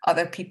into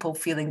other people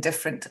feeling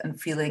different and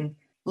feeling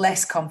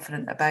less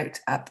confident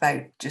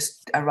about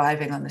just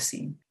arriving on the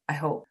scene, I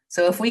hope.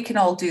 So if we can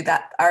all do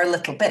that, our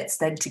little bits,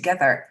 then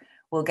together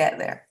we'll get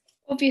there.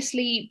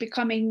 Obviously,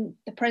 becoming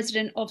the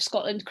president of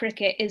Scotland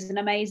Cricket is an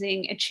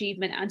amazing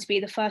achievement, and to be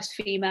the first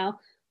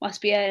female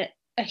must be a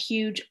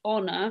huge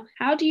honour.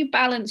 How do you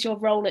balance your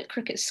role at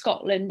Cricket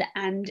Scotland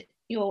and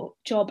your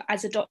job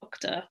as a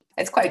doctor?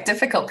 It's quite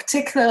difficult,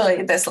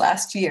 particularly this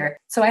last year.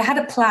 So I had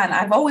a plan.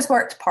 I've always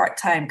worked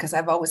part-time because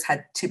I've always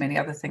had too many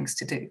other things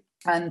to do.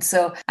 And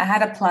so I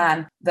had a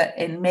plan that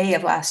in May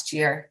of last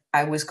year,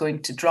 I was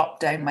going to drop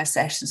down my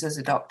sessions as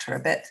a doctor a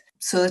bit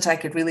so that I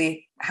could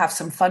really have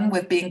some fun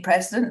with being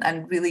president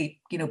and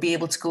really, be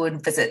able to go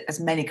and visit as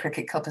many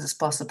cricket clubs as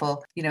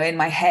possible. In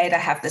my head, I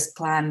have this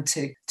plan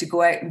to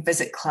go out and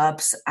visit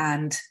clubs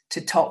and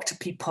to talk to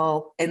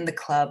people in the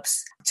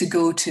clubs, to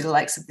go to the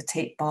likes of the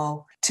Tate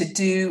Ball,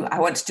 I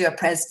want to do a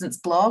president's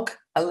blog,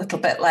 a little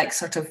bit like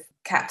sort of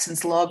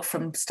captain's log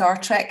from Star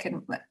Trek,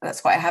 and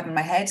that's what I have in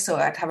my head. So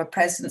I'd have a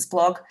president's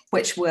blog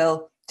which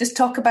will just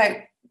talk about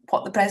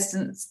what the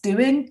president's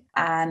doing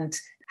and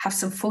have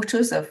some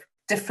photos of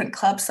different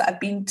clubs that I've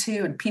been to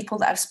and people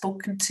that I've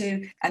spoken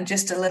to, and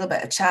just a little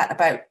bit of chat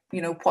about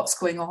what's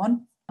going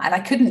on. And I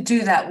couldn't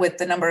do that with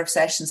the number of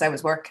sessions I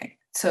was working,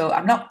 so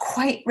I'm not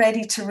quite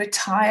ready to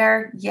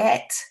retire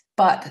yet,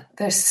 but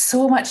there's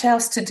so much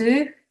else to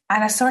do.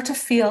 And I sort of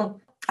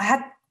feel I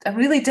had a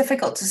really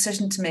difficult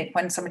decision to make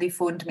when somebody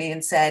phoned me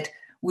and said,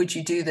 would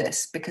you do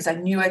this? Because I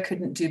knew I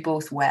couldn't do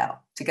both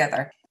well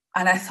together.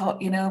 And I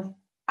thought,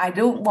 I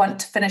don't want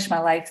to finish my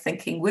life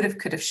thinking would have,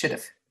 could have, should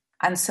have.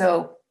 And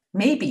so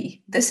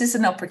maybe this is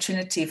an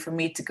opportunity for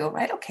me to go,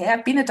 right, okay,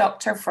 I've been a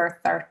doctor for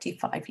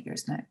 35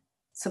 years now.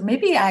 So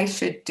maybe I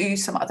should do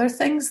some other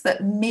things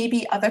that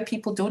maybe other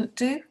people don't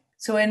do.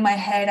 So in my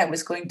head, I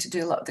was going to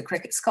do a lot of the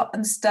Cricket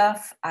Scotland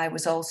stuff. I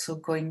was also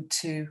going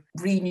to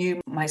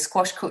renew my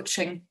squash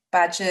coaching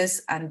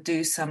badges and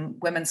do some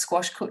women's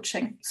squash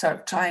coaching. Sort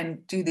of try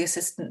and do the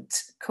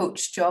assistant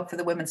coach job for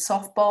the women's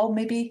softball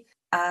maybe.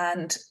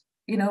 And,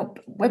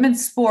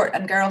 women's sport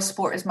and girls'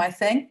 sport is my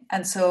thing.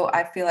 And so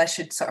I feel I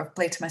should sort of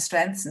play to my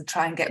strengths and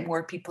try and get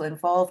more people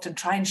involved and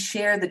try and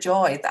share the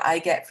joy that I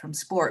get from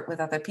sport with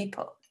other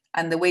people.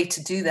 And the way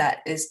to do that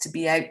is to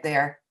be out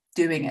there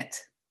doing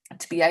it,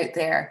 to be out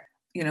there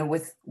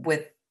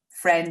with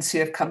friends who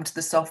have come to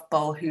the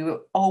softball who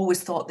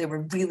always thought they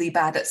were really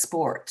bad at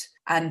sport,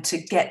 and to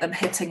get them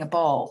hitting a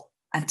ball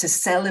and to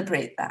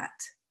celebrate that,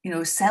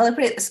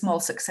 celebrate the small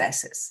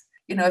successes.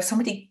 If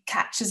somebody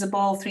catches a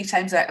ball 3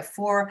 times out of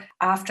 4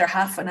 after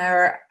half an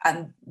hour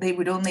and they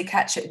would only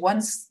catch it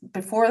once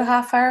before the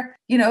half hour,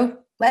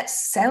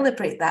 let's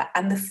celebrate that.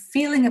 And the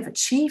feeling of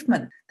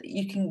achievement that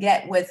you can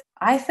get with,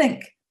 I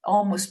think,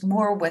 almost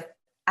more with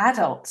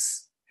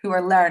adults who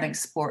are learning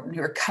sport and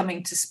who are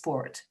coming to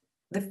sport,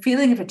 the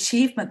feeling of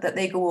achievement that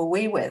they go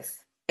away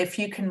with, if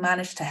you can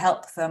manage to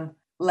help them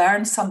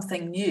learn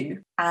something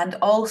new and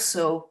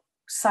also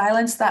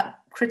silence that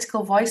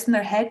critical voice in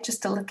their head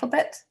just a little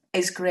bit,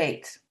 is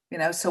great.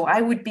 So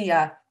I would be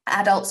a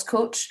adults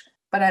coach,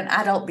 but an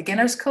adult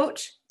beginners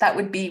coach, that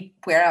would be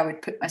where I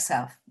would put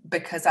myself,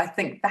 because I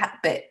think that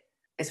bit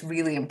is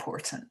really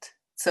important.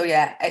 So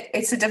yeah,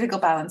 it's a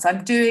difficult balance.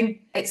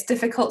 It's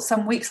difficult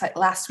some weeks. Like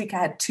last week, I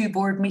had 2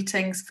 board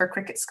meetings for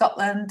Cricket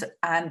Scotland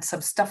and some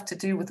stuff to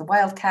do with the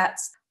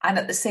Wildcats. And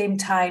at the same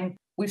time,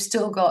 we've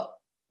still got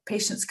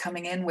patients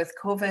coming in with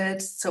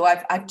COVID. So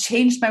I've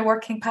changed my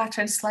working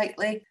pattern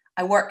slightly.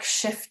 I work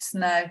shifts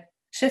now,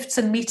 shifts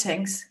and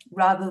meetings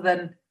rather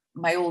than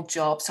my old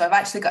job. So I've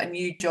actually got a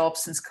new job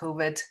since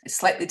COVID. It's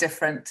slightly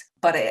different,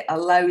 but it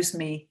allows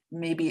me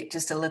maybe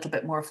just a little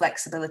bit more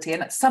flexibility.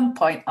 And at some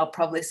point, I'll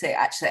probably say,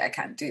 actually, I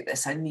can't do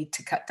this. I need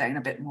to cut down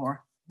a bit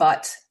more.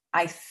 But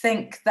I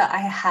think that I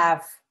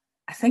have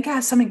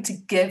something to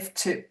give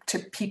to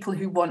people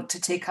who want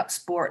to take up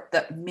sport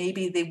that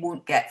maybe they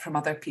won't get from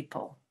other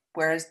people.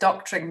 Whereas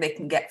doctoring, they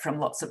can get from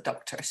lots of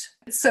doctors.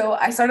 So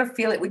I sort of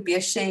feel it would be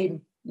a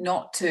shame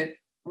not to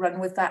run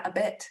with that a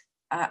bit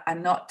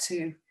and not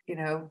to,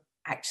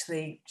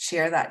 actually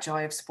share that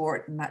joy of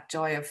sport and that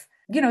joy of,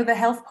 the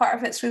health part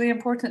of it's really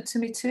important to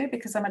me too,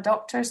 because I'm a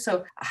doctor.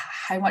 So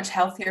how much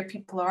healthier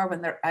people are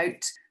when they're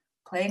out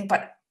playing.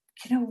 But,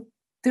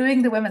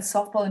 doing the women's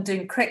softball and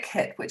doing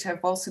cricket, which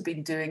I've also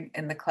been doing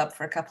in the club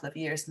for a couple of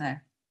years now,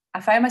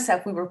 I found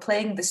myself, we were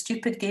playing the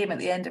stupid game at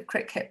the end of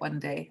cricket one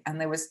day, and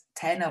there was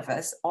 10 of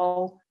us,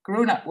 all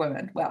grown-up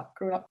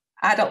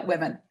adult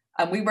women.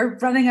 And we were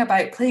running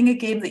about playing a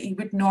game that you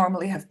would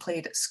normally have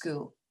played at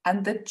school.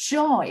 And the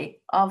joy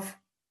of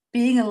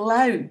being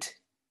allowed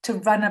to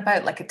run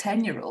about like a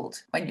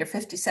 10-year-old when you're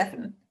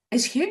 57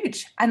 is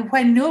huge. And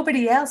when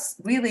nobody else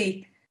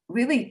really,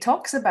 really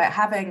talks about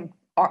having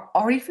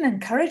or even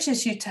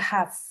encourages you to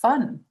have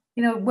fun.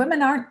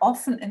 Women aren't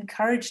often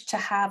encouraged to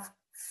have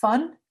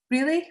fun,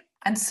 really.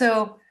 And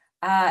so,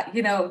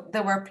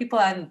 there were people,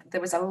 and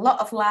there was a lot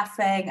of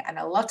laughing and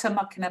a lot of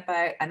mucking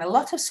about and a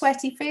lot of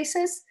sweaty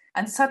faces.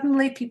 And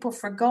suddenly people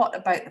forgot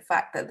about the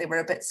fact that they were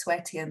a bit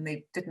sweaty and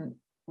they didn't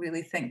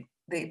really think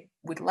they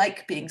would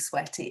like being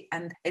sweaty.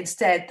 And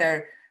instead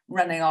they're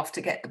running off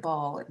to get the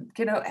ball. And,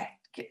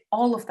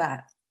 all of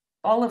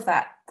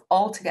that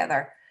all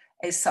together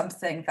is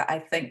something that I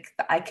think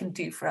that I can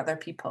do for other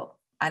people.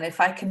 And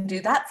if I can do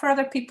that for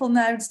other people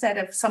now, instead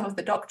of some of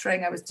the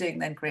doctoring I was doing,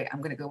 then great,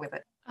 I'm going to go with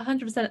it.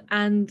 100%.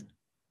 And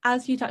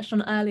as you touched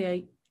on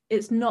earlier,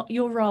 it's not,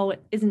 your role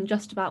isn't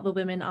just about the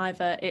women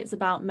either, it's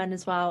about men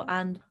as well.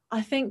 And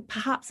I think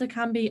perhaps there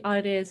can be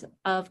ideas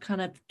of kind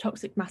of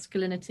toxic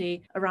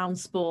masculinity around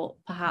sport,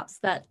 perhaps,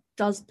 that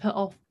does put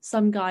off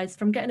some guys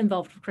from getting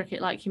involved with cricket,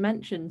 like you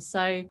mentioned.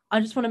 So I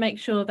just want to make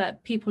sure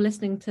that people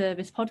listening to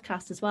this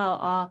podcast as well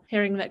are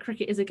hearing that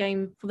cricket is a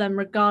game for them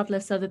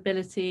regardless of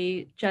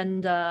ability,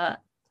 gender.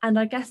 And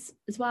I guess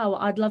as well,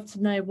 I'd love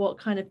to know what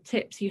kind of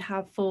tips you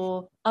have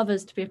for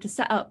others to be able to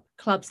set up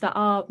clubs that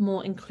are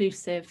more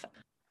inclusive.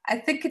 I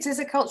think it is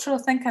a cultural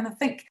thing, and I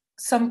think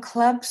some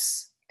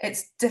clubs,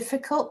 it's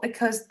difficult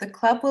because the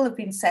club will have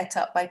been set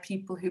up by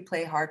people who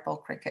play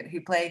hardball cricket,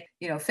 who play,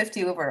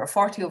 50 over or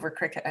 40 over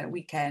cricket at a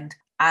weekend.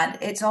 And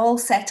it's all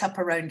set up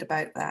around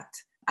about that.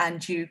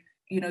 And you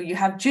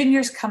have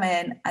juniors come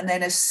in, and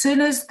then as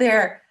soon as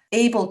they're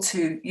able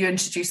to, you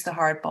introduce the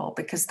hardball,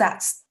 because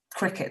that's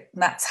cricket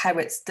and that's how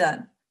it's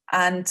done.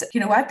 And,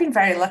 I've been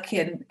very lucky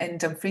in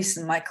Dumfries,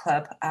 in my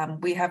club.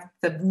 We have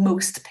the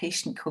most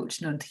patient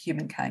coach known to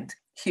humankind,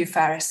 Hugh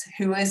Farris,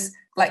 who is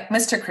like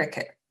Mr.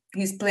 Cricket.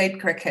 He's played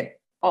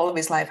cricket all of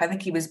his life. I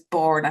think he was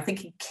born, I think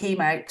he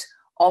came out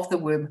of the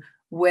womb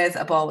with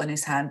a ball in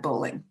his hand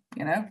bowling,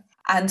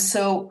 And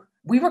so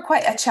we were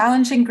quite a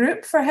challenging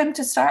group for him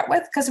to start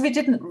with, because we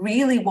didn't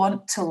really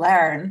want to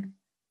learn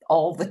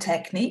all the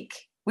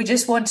technique. We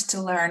just wanted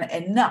to learn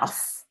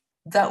enough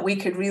that we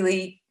could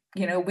really,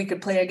 we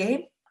could play a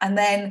game. And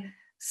then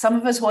some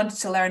of us wanted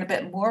to learn a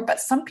bit more,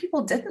 but some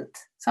people didn't.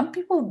 Some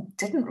people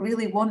didn't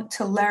really want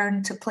to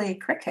learn to play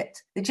cricket.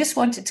 They just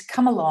wanted to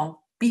come along,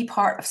 be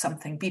part of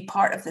something, be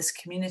part of this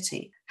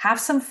community, have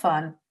some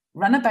fun,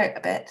 run about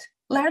a bit,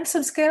 learn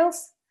some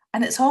skills.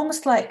 And it's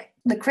almost like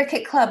the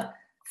cricket club,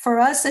 for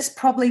us, is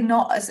probably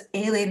not as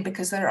alien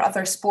because there are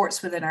other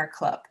sports within our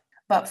club.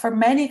 But for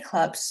many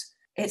clubs,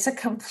 it's a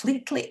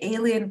completely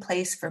alien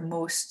place for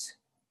most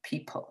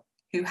people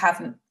who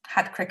haven't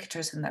had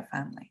cricketers in their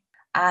family,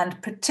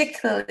 and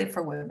particularly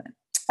for women.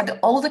 And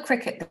all the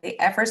cricket that they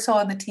ever saw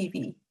on the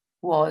TV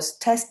was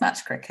test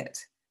match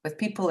cricket with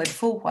people in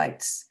full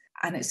whites,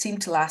 and it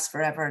seemed to last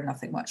forever and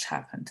nothing much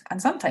happened.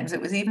 And sometimes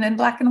it was even in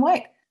black and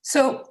white.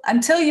 So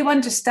until you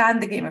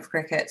understand the game of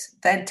cricket,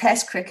 then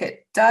test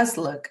cricket does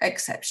look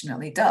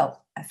exceptionally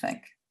dull, I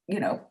think.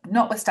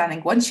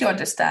 Notwithstanding, once you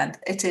understand,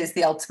 it is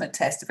the ultimate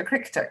test of a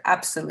cricketer,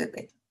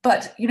 absolutely.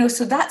 But,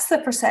 so that's the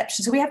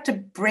perception. So we have to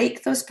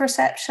break those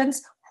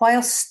perceptions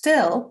while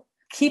still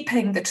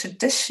keeping the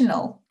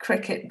traditional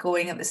cricket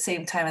going at the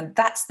same time. And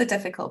that's the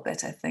difficult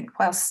bit, I think,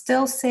 while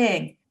still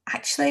saying,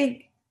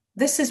 actually,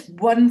 this is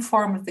one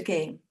form of the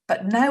game,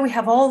 but now we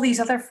have all these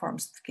other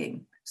forms of the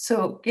game.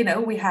 So,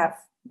 we have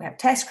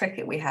test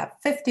cricket, we have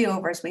 50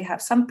 overs, we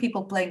have some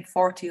people playing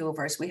 40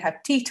 overs, we have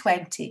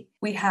T20,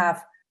 we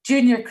have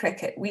junior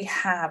cricket, we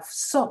have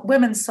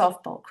women's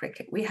softball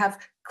cricket, we have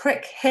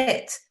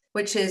cricket,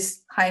 which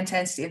is high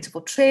intensity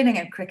interval training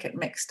and cricket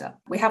mixed up.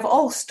 We have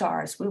all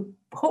stars.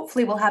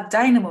 Hopefully we'll have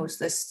dynamos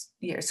this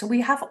year. So we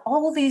have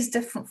all these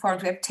different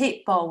forms. We have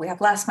tape ball, we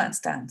have last man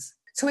stands.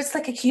 So it's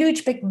like a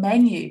huge big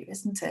menu,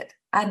 isn't it?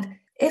 And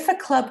if a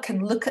club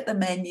can look at the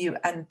menu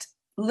and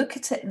look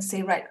at it and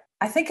say, right,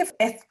 I think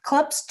if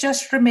clubs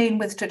just remain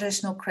with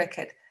traditional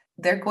cricket,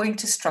 they're going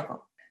to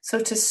struggle. So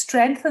to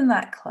strengthen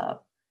that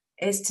club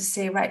is to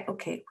say, right,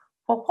 okay,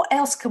 well, what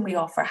else can we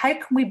offer? How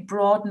can we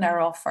broaden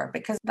our offer?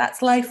 Because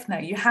that's life now.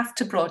 You have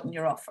to broaden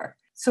your offer.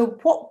 So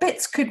what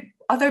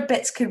other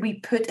bits could we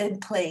put in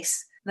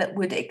place that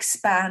would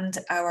expand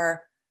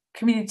our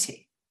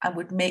community and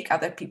would make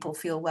other people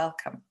feel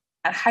welcome?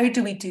 And how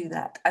do we do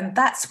that? And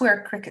that's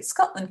where Cricket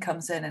Scotland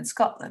comes in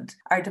Scotland.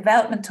 Our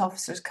development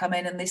officers come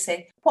in and they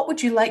say, what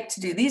would you like to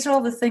do? These are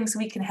all the things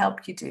we can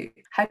help you do.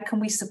 How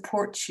can we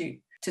support you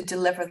to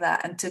deliver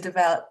that and to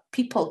develop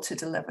people to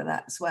deliver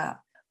that as well?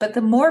 But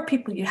the more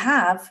people you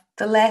have,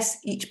 the less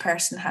each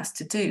person has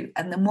to do.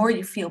 And the more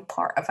you feel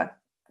part of a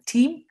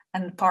team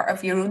and part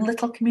of your own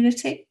little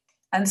community.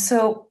 And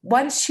so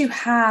once you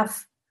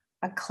have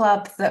a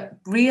club that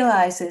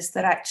realizes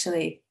that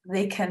actually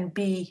they can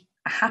be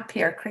a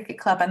happier cricket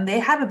club and they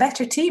have a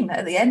better team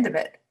at the end of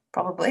it,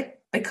 probably,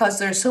 because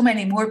there are so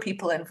many more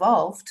people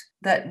involved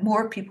that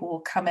more people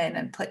will come in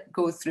and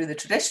go through the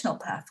traditional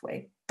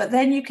pathway. But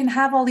then you can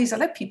have all these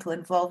other people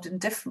involved in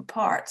different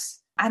parts.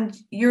 And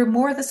you're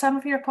more the sum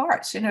of your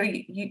parts.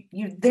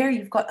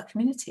 You've got a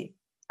community.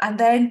 And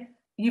then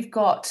you've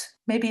got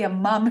maybe a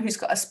mum who's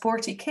got a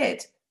sporty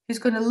kid who's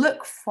going to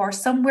look for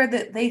somewhere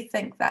that they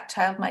think that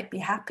child might be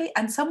happy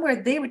and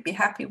somewhere they would be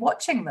happy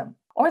watching them.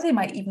 Or they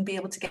might even be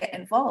able to get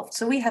involved.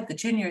 So we have the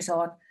juniors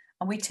on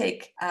and we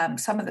take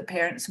some of the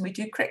parents and we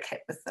do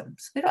cricket with them.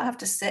 So they don't have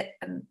to sit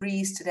and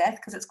freeze to death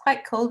because it's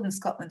quite cold in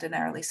Scotland in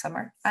early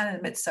summer and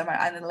in midsummer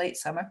and in late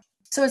summer.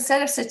 So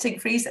instead of sitting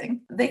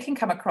freezing, they can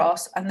come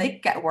across and they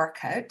get a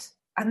workout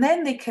and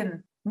then they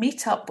can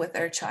meet up with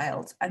their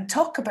child and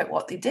talk about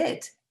what they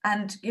did.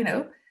 And,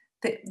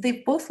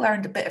 they've both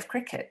learned a bit of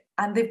cricket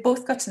and they've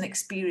both got an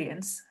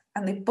experience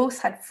and they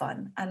both had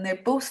fun and they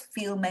both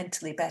feel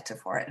mentally better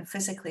for it and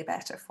physically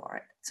better for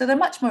it. So they're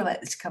much more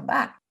likely to come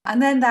back.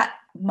 And then that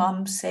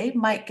mum, say,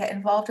 might get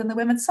involved in the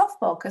women's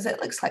softball because it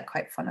looks like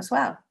quite fun as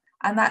well.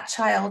 And that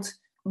child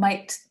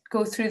might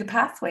go through the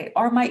pathway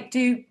or might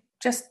do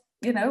just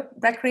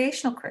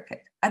recreational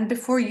cricket. And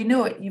before you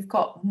know it, you've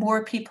got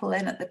more people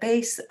in at the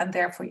base and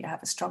therefore you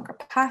have a stronger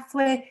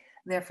pathway,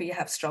 therefore you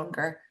have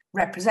stronger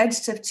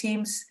representative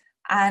teams.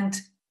 And,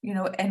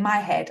 in my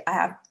head,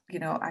 I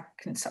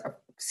can sort of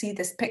see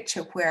this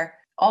picture where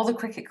all the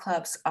cricket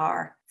clubs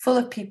are full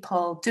of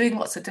people doing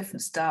lots of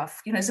different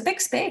stuff. It's a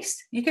big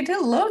space. You can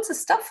do loads of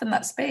stuff in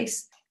that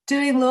space.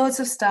 Doing loads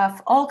of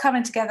stuff, all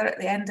coming together at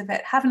the end of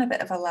it, having a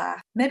bit of a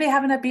laugh, maybe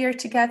having a beer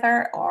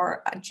together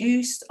or a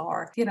juice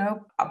or,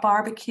 a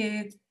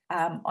barbecue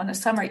on a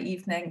summer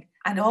evening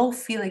and all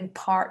feeling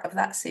part of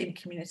that same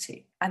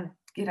community. And,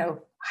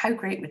 how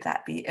great would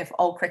that be if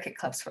all cricket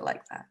clubs were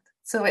like that?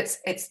 So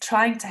it's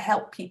trying to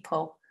help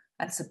people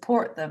and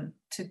support them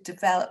to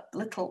develop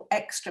little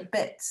extra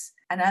bits.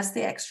 And as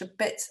the extra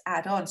bits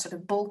add on, sort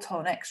of bolt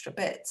on extra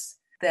bits,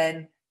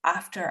 then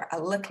after a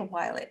little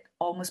while, it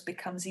almost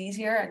becomes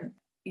easier and,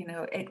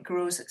 it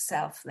grows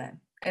itself then.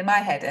 In my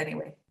head,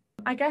 anyway.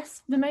 I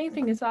guess the main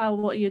thing as well,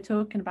 what you're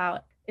talking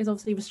about is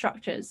obviously the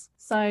structures.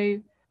 So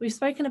we've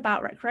spoken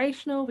about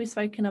recreational, we've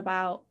spoken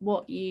about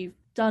what you've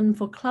done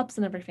for clubs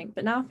and everything,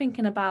 but now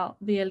thinking about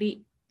the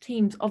elite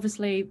teams,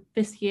 obviously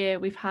this year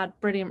we've had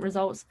brilliant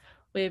results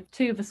with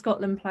two of the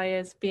Scotland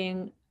players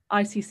being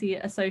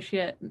ICC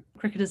Associate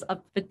Cricketers of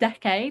the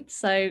Decade,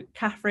 so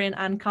Catherine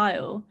and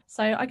Kyle.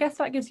 So I guess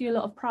that gives you a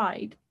lot of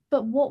pride.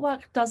 But what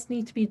work does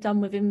need to be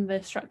done within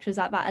the structures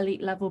at that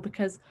elite level?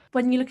 Because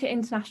when you look at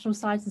international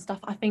sides and stuff,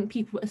 I think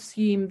people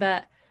assume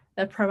that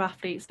they're pro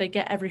athletes, they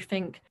get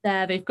everything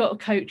there. They've got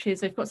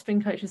coaches, they've got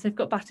spin coaches, they've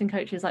got batting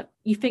coaches. Like,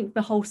 you think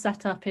the whole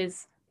setup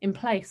is in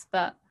place,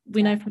 but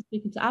we know from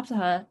speaking to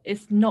Absaha,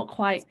 it's not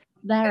quite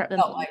there at the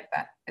moment. Not like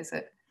that, is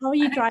it? How are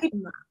you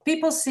driving that?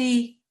 People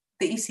see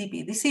the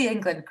ECB, they see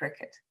England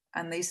cricket,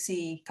 and they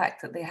see the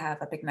fact that they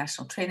have a big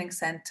national training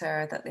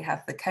centre, that they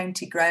have the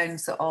county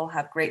grounds that all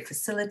have great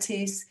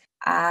facilities,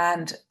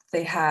 and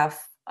they have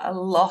a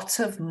lot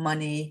of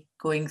money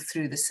going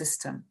through the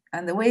system.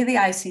 And the way the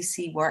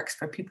ICC works,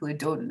 for people who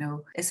don't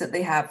know, is that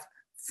they have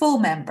full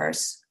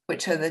members,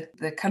 which are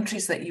the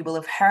countries that you will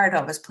have heard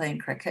of as playing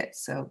cricket.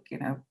 So,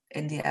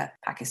 India,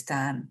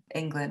 Pakistan,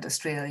 England,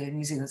 Australia,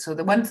 New Zealand. So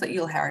the ones that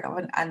you'll heard of,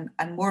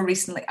 and more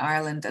recently,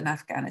 Ireland and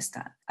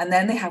Afghanistan. And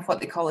then they have what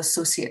they call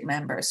associate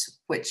members,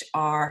 which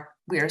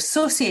we're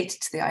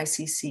associated to the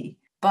ICC,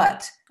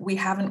 but we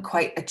haven't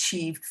quite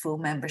achieved full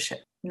membership.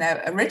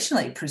 Now,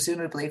 originally,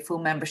 presumably, full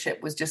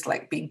membership was just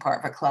like being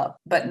part of a club.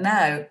 But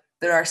now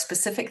there are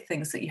specific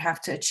things that you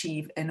have to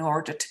achieve in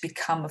order to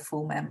become a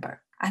full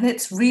member. And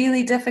it's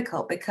really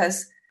difficult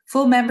because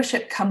full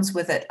membership comes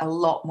with it a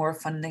lot more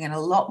funding and a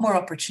lot more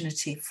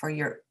opportunity for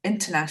your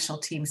international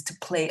teams to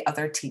play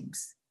other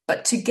teams.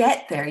 But to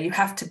get there, you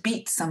have to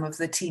beat some of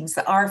the teams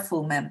that are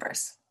full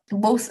members,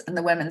 both in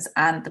the women's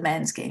and the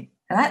men's game.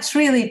 And that's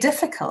really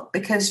difficult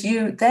because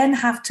you then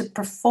have to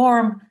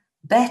perform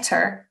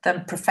better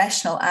than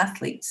professional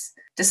athletes,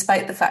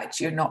 despite the fact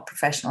you're not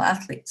professional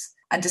athletes.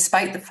 And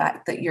despite the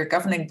fact that your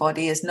governing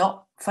body is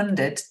not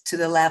funded to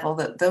the level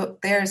that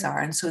theirs are.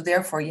 And so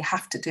therefore you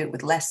have to do it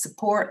with less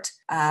support,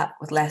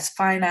 with less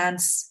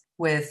finance,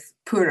 with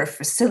poorer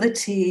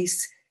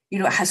facilities.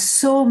 It has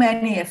so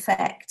many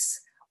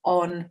effects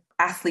on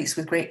athletes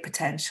with great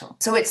potential.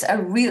 So it's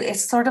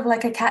sort of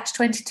like a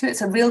catch-22.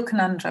 It's a real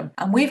conundrum.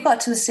 And we've got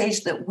to the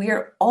stage that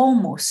we're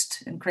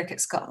almost, in Cricket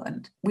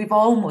Scotland, we've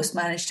almost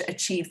managed to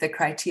achieve the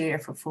criteria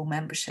for full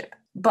membership.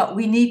 But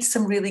we need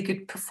some really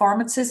good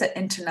performances at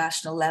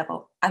international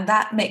level. And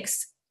that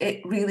makes it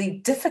really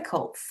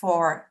difficult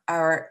for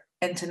our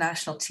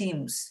international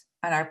teams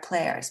and our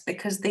players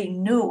because they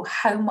know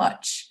how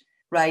much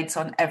rides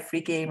on every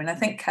game. And I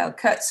think Kyle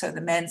Coetzer,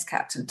 the men's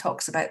captain,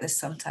 talks about this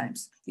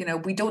sometimes.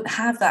 We don't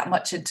have that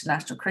much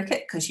international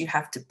cricket because you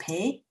have to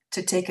pay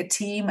to take a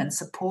team and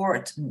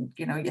support. And,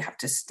 you have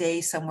to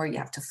stay somewhere, you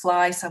have to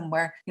fly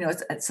somewhere.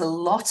 It's a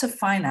lot of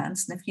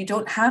finance. And if you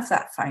don't have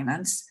that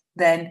finance,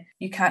 then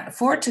you can't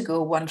afford to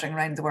go wandering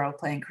around the world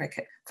playing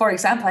cricket. For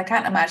example, I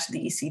can't imagine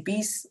the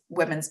ECB's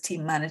women's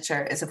team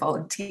manager is a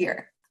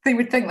volunteer. They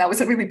would think that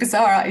was a really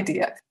bizarre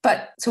idea.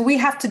 But so we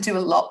have to do a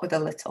lot with a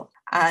little.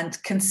 And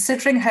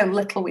considering how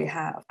little we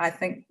have, I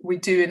think we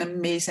do an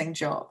amazing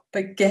job.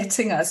 But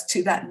getting us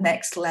to that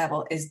next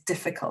level is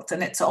difficult.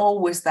 And it's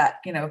always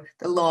that,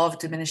 the law of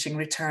diminishing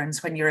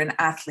returns. When you're an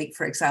athlete,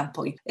 for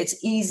example,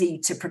 it's easy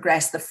to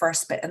progress the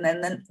first bit. And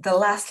then the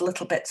last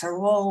little bits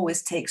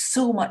always take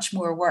so much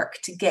more work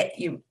to get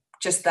you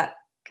just that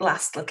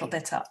last little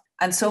bit up.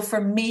 And so for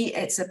me,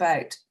 it's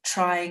about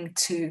trying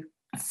to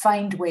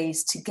find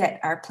ways to get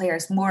our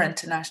players more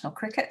international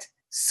cricket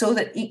so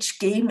that each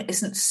game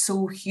isn't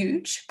so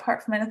huge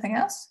apart from anything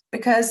else.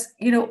 Because,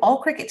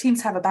 all cricket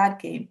teams have a bad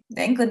game.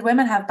 The England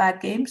women have bad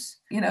games.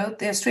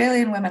 The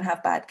Australian women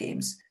have bad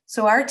games.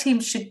 So our team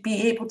should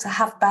be able to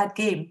have a bad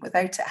game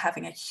without it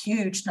having a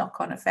huge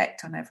knock-on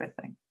effect on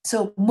everything.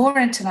 So more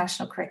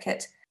international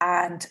cricket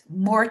and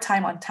more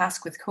time on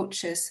task with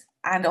coaches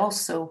and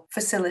also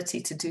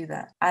facility to do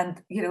that.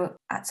 And,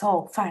 that's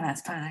all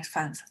finance.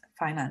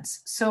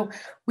 So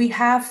we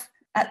have,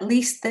 at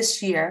least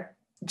this year,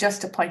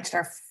 just appointed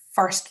our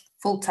first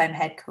full-time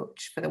head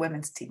coach for the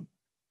women's team,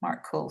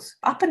 Mark Coles.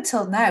 Up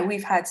until now,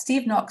 we've had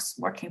Steve Knox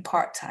working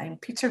part-time,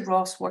 Peter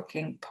Ross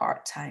working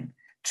part-time,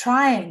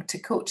 trying to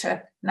coach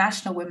a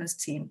national women's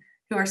team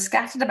who are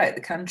scattered about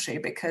the country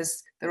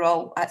because they're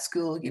all at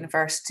school,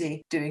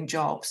 university, doing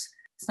jobs.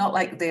 It's not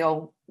like they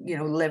all,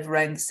 live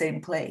around the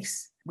same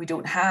place. We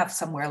don't have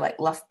somewhere like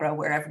Loughborough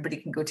where everybody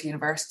can go to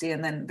university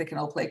and then they can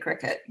all play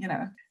cricket,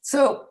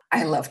 So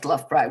I loved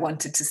Loughborough. I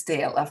wanted to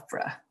stay at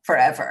Loughborough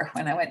forever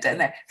when I went down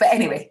there. But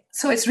anyway,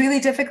 so it's really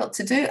difficult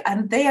to do.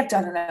 And they have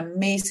done an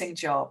amazing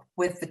job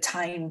with the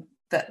time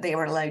that they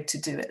were allowed to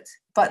do it.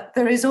 But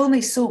there is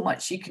only so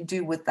much you can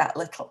do with that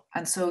little.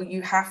 And so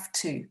you have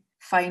to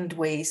find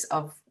ways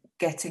of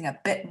getting a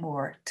bit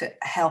more to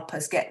help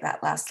us get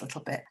that last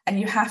little bit. And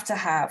you have to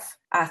have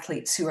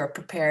athletes who are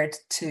prepared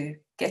to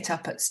get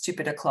up at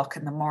stupid o'clock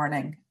in the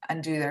morning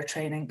and do their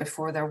training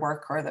before their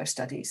work or their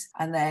studies.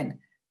 And then,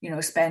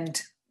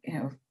 spend,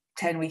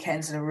 10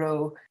 weekends in a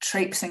row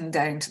traipsing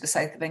down to the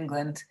south of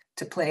England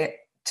to play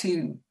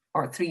 2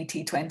 or 3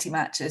 T20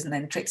 matches and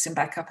then traipsing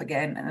back up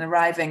again and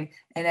arriving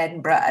in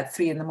Edinburgh at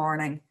 3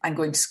 a.m. and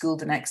going to school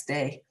the next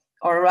day.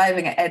 Or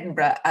arriving at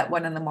Edinburgh at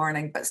 1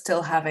 a.m, but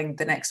still having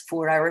the next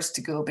 4 hours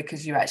to go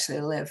because you actually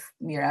live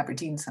near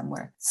Aberdeen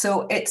somewhere.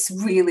 So it's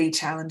really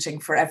challenging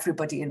for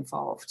everybody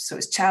involved. So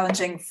it's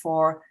challenging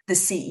for the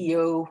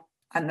CEO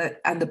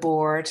and the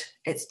board.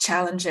 It's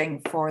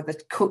challenging for the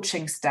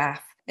coaching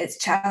staff. It's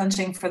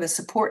challenging for the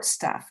support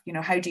staff.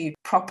 How do you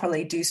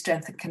properly do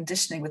strength and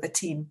conditioning with a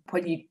team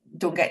when you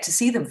don't get to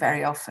see them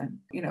very often?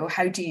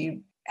 How do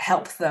you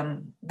help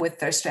them with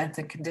their strength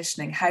and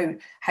conditioning?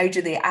 How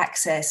do they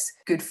access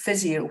good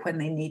physio when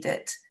they need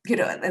it?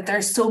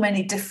 There's so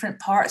many different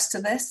parts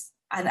to this.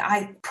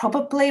 And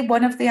probably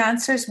one of the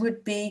answers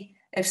would be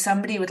if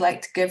somebody would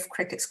like to give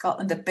Cricket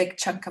Scotland a big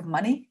chunk of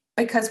money,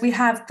 because we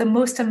have the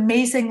most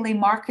amazingly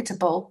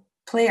marketable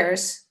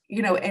players,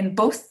 in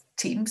both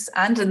teams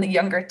and in the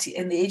younger,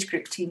 in the age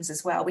group teams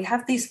as well, we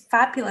have these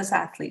fabulous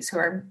athletes who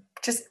are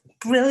just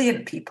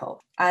brilliant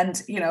people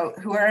and,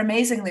 who are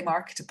amazingly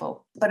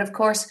marketable. But of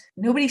course,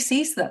 nobody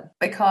sees them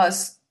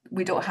because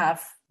we don't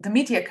have the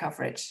media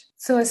coverage.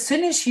 So as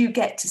soon as you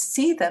get to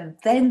see them,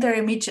 then they're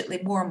immediately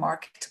more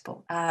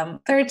marketable.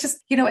 They're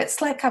just,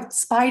 it's like a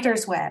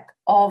spider's web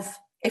of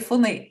if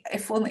only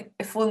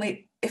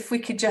we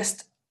could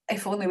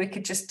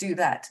just do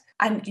that.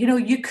 And,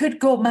 you could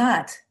go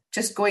mad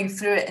just going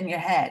through it in your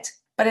head.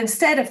 But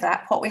instead of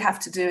that, what we have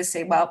to do is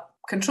say, well,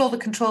 control the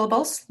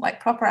controllables, like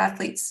proper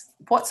athletes.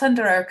 What's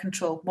under our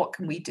control? What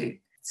can we do?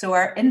 So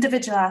our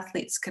individual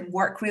athletes can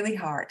work really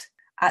hard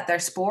at their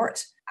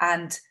sport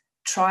and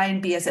try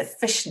and be as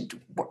efficient.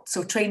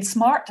 So train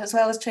smart as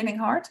well as training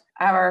hard.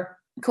 Our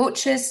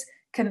coaches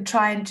can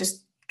try and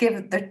just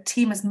give their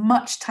team as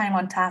much time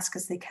on task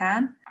as they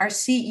can. Our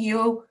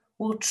CEO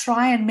will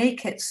try and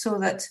make it so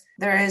that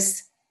there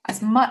is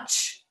as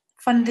much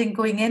funding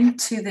going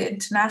into the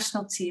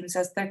international teams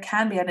as there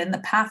can be and in the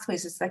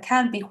pathways as there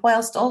can be,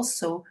 whilst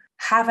also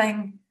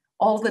having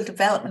all the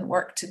development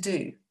work to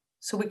do.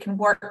 So we can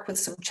work with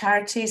some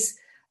charities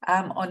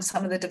on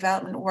some of the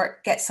development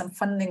work, get some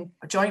funding,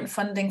 joint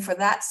funding for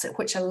that,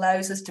 which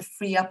allows us to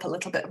free up a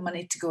little bit of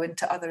money to go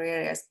into other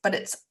areas. But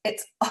it's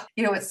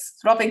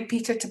robbing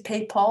Peter to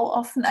pay Paul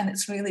often, and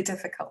it's really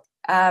difficult.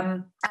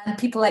 And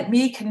people like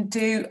me can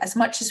do as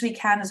much as we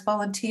can as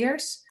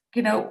volunteers.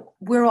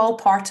 We're all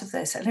part of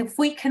this. And if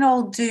we can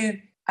all do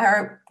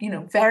our,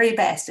 very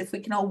best, if we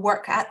can all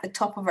work at the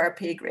top of our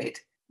pay grade,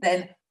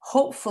 then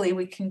hopefully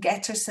we can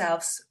get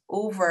ourselves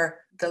over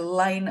the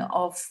line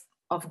of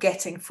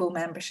getting full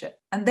membership.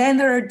 And then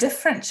there are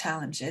different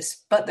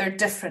challenges, but they're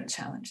different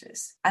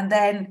challenges. And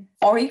then,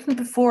 or even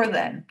before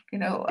then,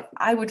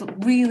 I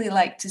would really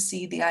like to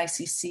see the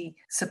ICC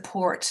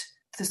support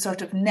the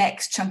sort of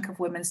next chunk of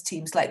women's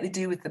teams like they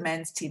do with the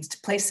men's teams to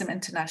play some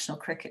international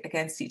cricket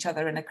against each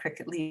other in a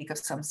cricket league of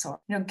some sort.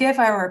 Give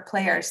our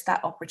players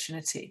that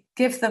opportunity,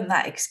 give them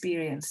that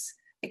experience.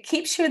 It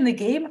keeps you in the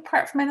game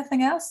apart from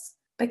anything else,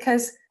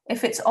 because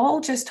if it's all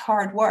just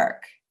hard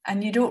work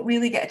and you don't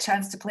really get a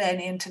chance to play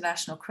any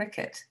international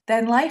cricket,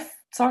 then life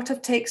sort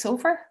of takes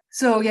over.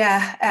 So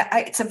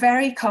it's a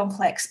very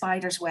complex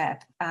spider's web.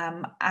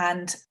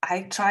 And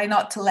I try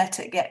not to let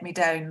it get me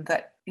down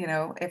that,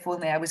 if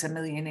only I was a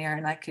millionaire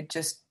and I could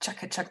just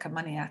chuck a chunk of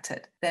money at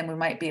it, then we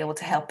might be able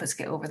to help us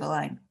get over the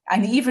line.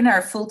 And even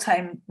our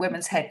full-time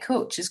women's head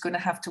coach is going to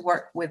have to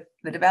work with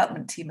the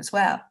development team as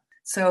well.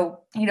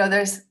 So,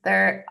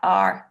 there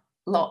are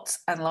lots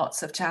and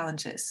lots of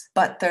challenges,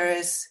 but there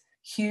is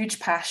huge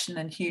passion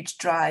and huge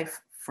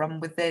drive from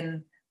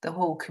within the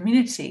whole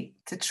community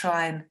to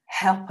try and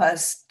help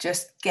us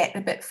just get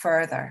a bit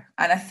further.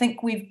 And I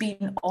think we've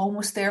been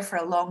almost there for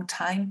a long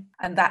time.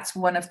 And that's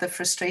one of the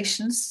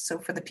frustrations. So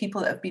for the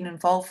people that have been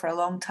involved for a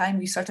long time,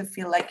 you sort of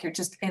feel like you're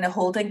just in a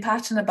holding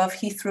pattern above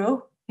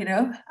Heathrow,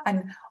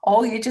 and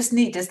all you just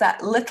need is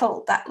that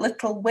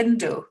little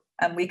window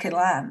and we can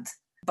land.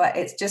 But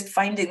it's just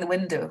finding the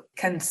window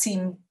can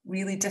seem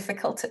really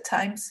difficult at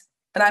times.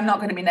 But I'm not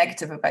going to be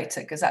negative about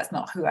it because that's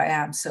not who I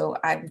am. So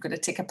I'm going to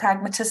take a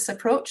pragmatist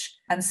approach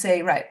and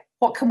say, right,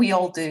 what can we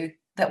all do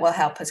that will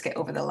help us get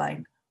over the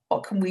line?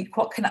 What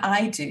can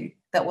I do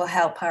that will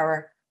help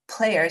our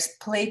players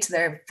play to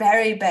their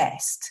very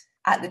best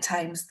at the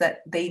times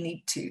that they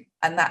need to?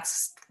 And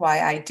that's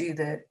why I do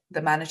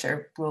the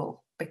manager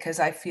role,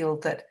 because I feel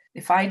that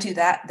if I do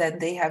that, then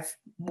they have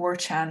more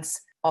chance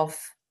of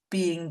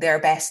being their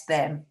best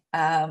them.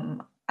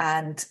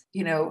 And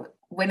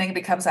winning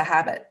becomes a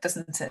habit,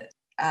 doesn't it?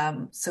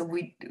 So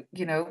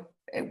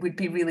it would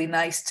be really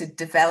nice to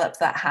develop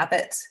that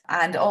habit,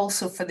 and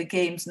also for the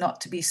games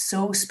not to be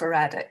so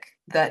sporadic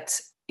that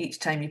each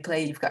time you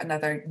play, you've got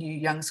another new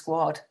young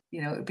squad.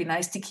 It would be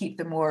nice to keep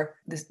the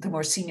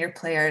more senior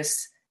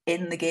players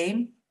in the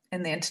game,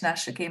 in the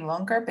international game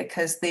longer,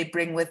 because they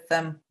bring with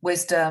them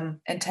wisdom,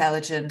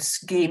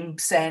 intelligence, game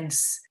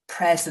sense,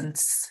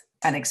 presence,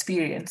 and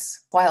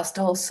experience, whilst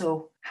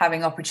also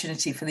having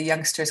opportunity for the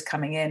youngsters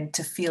coming in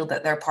to feel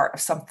that they're part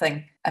of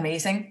something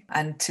amazing,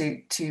 and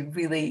to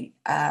really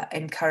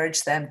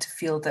encourage them to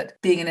feel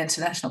that being an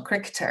international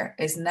cricketer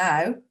is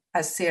now,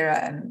 as Sarah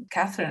and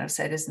Catherine have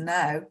said, is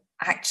now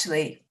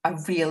actually a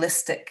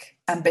realistic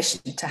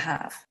ambition to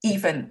have,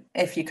 even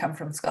if you come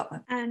from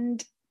Scotland.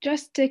 And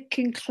just to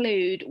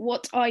conclude,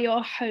 what are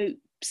your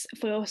hopes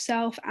for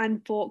yourself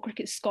and for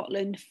Cricket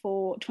Scotland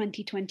for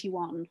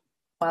 2021?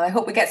 Well, I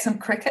hope we get some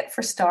cricket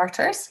for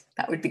starters.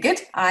 That would be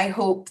good. I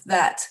hope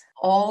that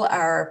all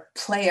our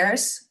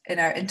players in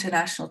our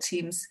international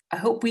teams, I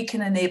hope we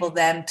can enable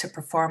them to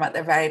perform at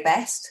their very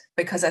best,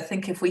 because I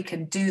think if we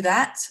can do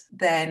that,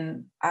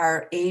 then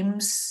our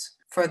aims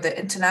for the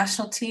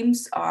international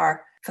teams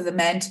are for the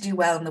men to do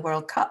well in the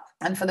World Cup,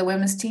 and for the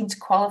women's team to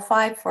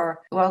qualify for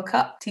the World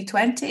Cup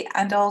T20,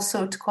 and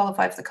also to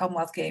qualify for the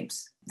Commonwealth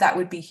Games. That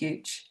would be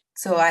huge.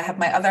 So I have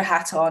my other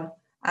hat on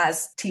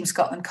as Team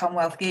Scotland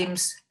Commonwealth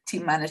Games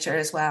team manager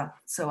as well.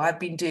 So I've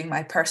been doing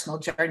my personal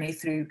journey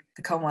through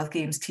the Commonwealth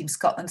Games Team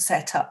Scotland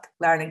setup,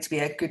 learning to be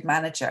a good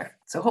manager.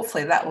 So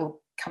hopefully that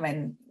will come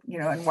in,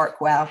 and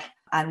work well.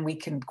 And we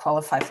can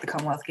qualify for the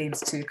Commonwealth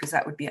Games too, because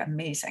that would be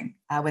amazing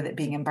with it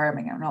being in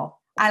Birmingham and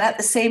all. And at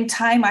the same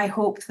time, I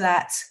hope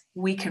that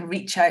we can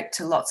reach out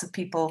to lots of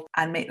people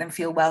and make them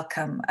feel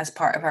welcome as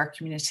part of our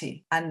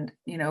community and,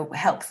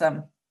 help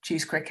them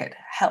choose cricket,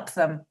 help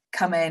them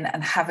come in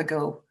and have a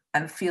go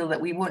and feel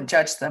that we won't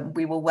judge them.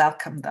 We will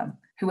welcome them,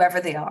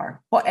 whoever they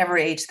are, whatever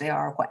age they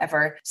are,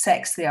 whatever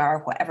sex they are,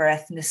 whatever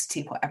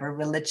ethnicity, whatever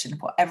religion,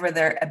 whatever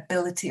their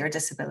ability or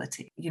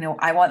disability.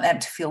 I want them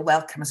to feel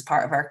welcome as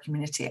part of our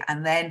community.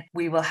 And then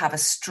we will have a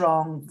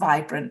strong,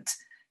 vibrant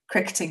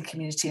cricketing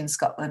community in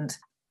Scotland.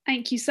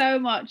 Thank you so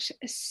much,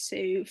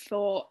 Sue,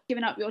 for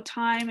giving up your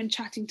time and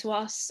chatting to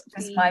us.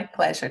 It's my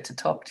pleasure to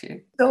talk to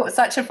you. So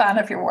such a fan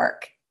of your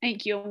work.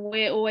 Thank you.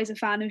 We're always a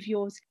fan of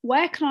yours.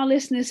 Where can our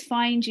listeners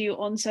find you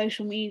on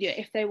social media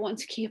if they want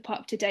to keep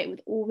up to date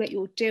with all that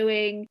you're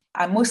doing?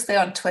 I'm mostly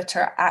on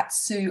Twitter at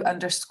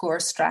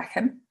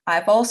Sue_Strachan.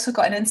 I've also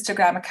got an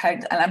Instagram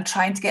account and I'm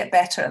trying to get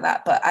better at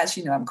that. But as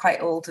you know, I'm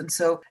quite old and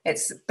so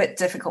it's a bit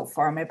difficult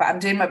for me, but I'm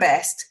doing my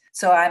best.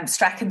 So I'm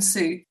Strachan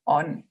Sue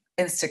on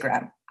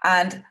Instagram.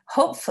 And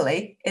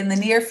hopefully in the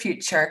near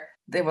future,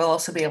 they will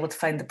also be able to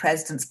find the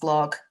President's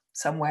blog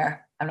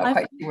somewhere. I'm not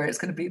quite sure where it's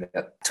going to be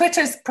though.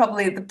 Twitter's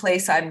probably the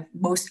place I'm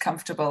most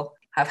comfortable.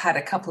 I've had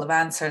a couple of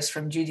answers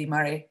from Judy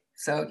Murray.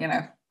 So,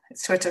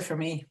 it's Twitter for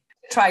me.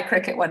 Try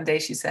cricket one day,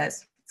 she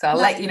says. So I'll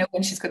let you know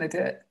when she's going to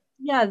do it.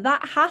 Yeah,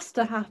 that has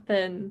to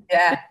happen.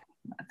 Yeah,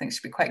 I think it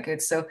should be quite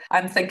good. So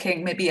I'm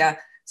thinking maybe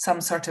some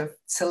sort of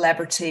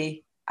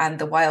celebrity and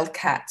the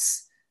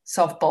Wildcats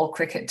softball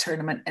cricket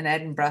tournament in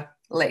Edinburgh,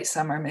 late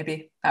summer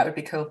maybe. That would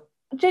be cool.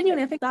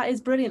 Genuinely, I think that is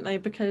brilliant though,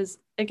 because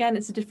again,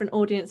 it's a different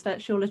audience that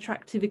she'll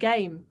attract to the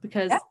game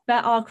because there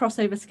are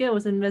crossover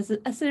skills and there's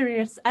a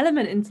serious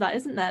element into that,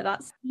 isn't there?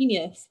 That's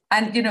genius.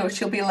 And,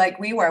 she'll be like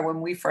we were when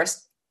we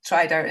first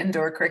tried our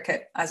indoor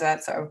cricket as a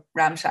sort of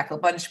ramshackle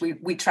bunch.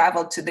 We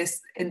travelled to this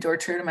indoor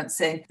tournament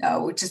saying,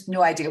 no, we just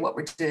no idea what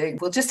we're doing.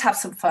 We'll just have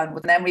some fun.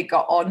 And then we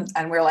got on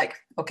and we're like,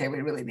 okay,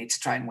 we really need to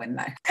try and win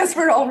now because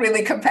we're all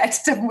really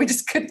competitive and we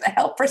just couldn't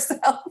help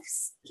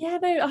ourselves. Yeah,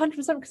 no, 100%,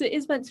 because it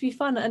is meant to be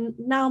fun. And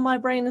now my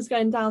brain is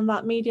going down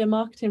that media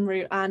marketing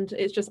route and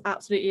it's just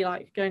absolutely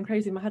like going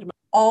crazy in my head.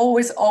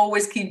 Always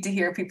keen to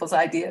hear people's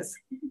ideas.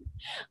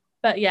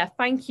 But yeah,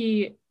 thank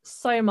you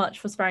so much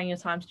for sparing your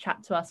time to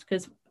chat to us,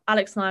 because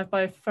Alex and I have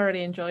both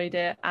thoroughly enjoyed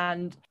it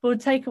and we'll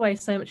take away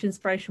so much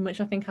inspiration, which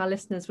I think our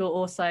listeners will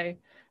also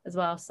as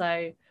well.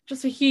 So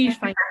just a huge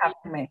thank you for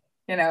having me.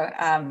 And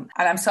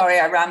I'm sorry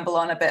I ramble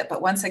on a bit,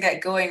 but once I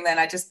get going, then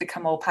I just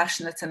become all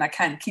passionate and I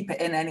can't keep it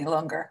in any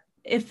longer.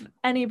 If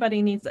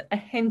anybody needs a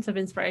hint of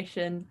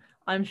inspiration,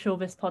 I'm sure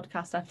this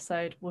podcast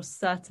episode will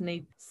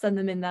certainly send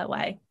them in their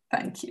way.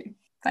 Thank you.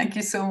 Thank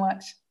you so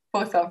much,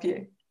 both of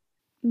you.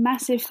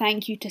 Massive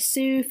thank you to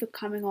Sue for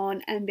coming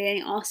on and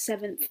being our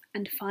 7th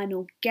and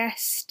final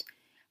guest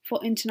for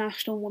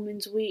International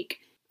Women's Week.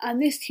 And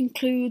this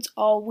concludes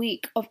our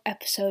week of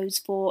episodes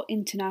for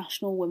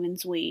International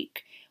Women's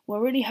Week. We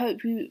really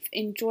hope you've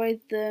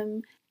enjoyed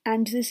them.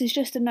 And this is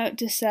just a note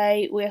to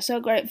say we are so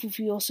grateful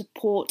for your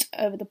support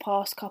over the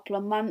past couple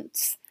of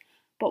months.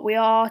 But we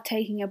are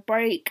taking a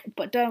break.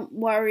 But don't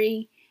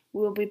worry,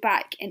 we'll be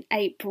back in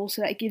April,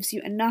 so that gives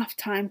you enough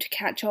time to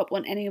catch up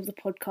on any of the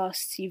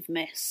podcasts you've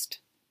missed.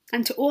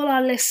 And to all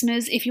our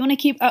listeners, if you want to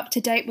keep up to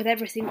date with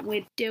everything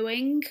we're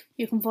doing,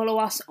 you can follow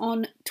us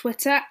on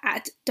Twitter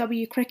at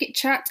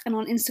WCricketChat and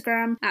on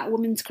Instagram at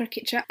Women's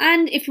Cricket Chat.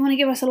 And if you want to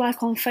give us a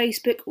like on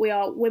Facebook, we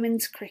are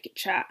Women's Cricket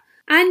Chat.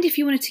 And if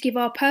you wanted to give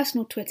our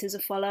personal Twitters a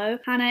follow,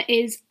 Hannah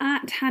is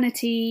at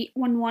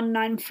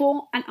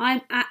HannahT1194 and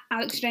I'm at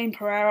Alex Jane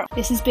Pereira.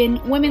 This has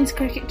been Women's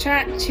Cricket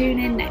Chat. Tune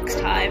in next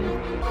time.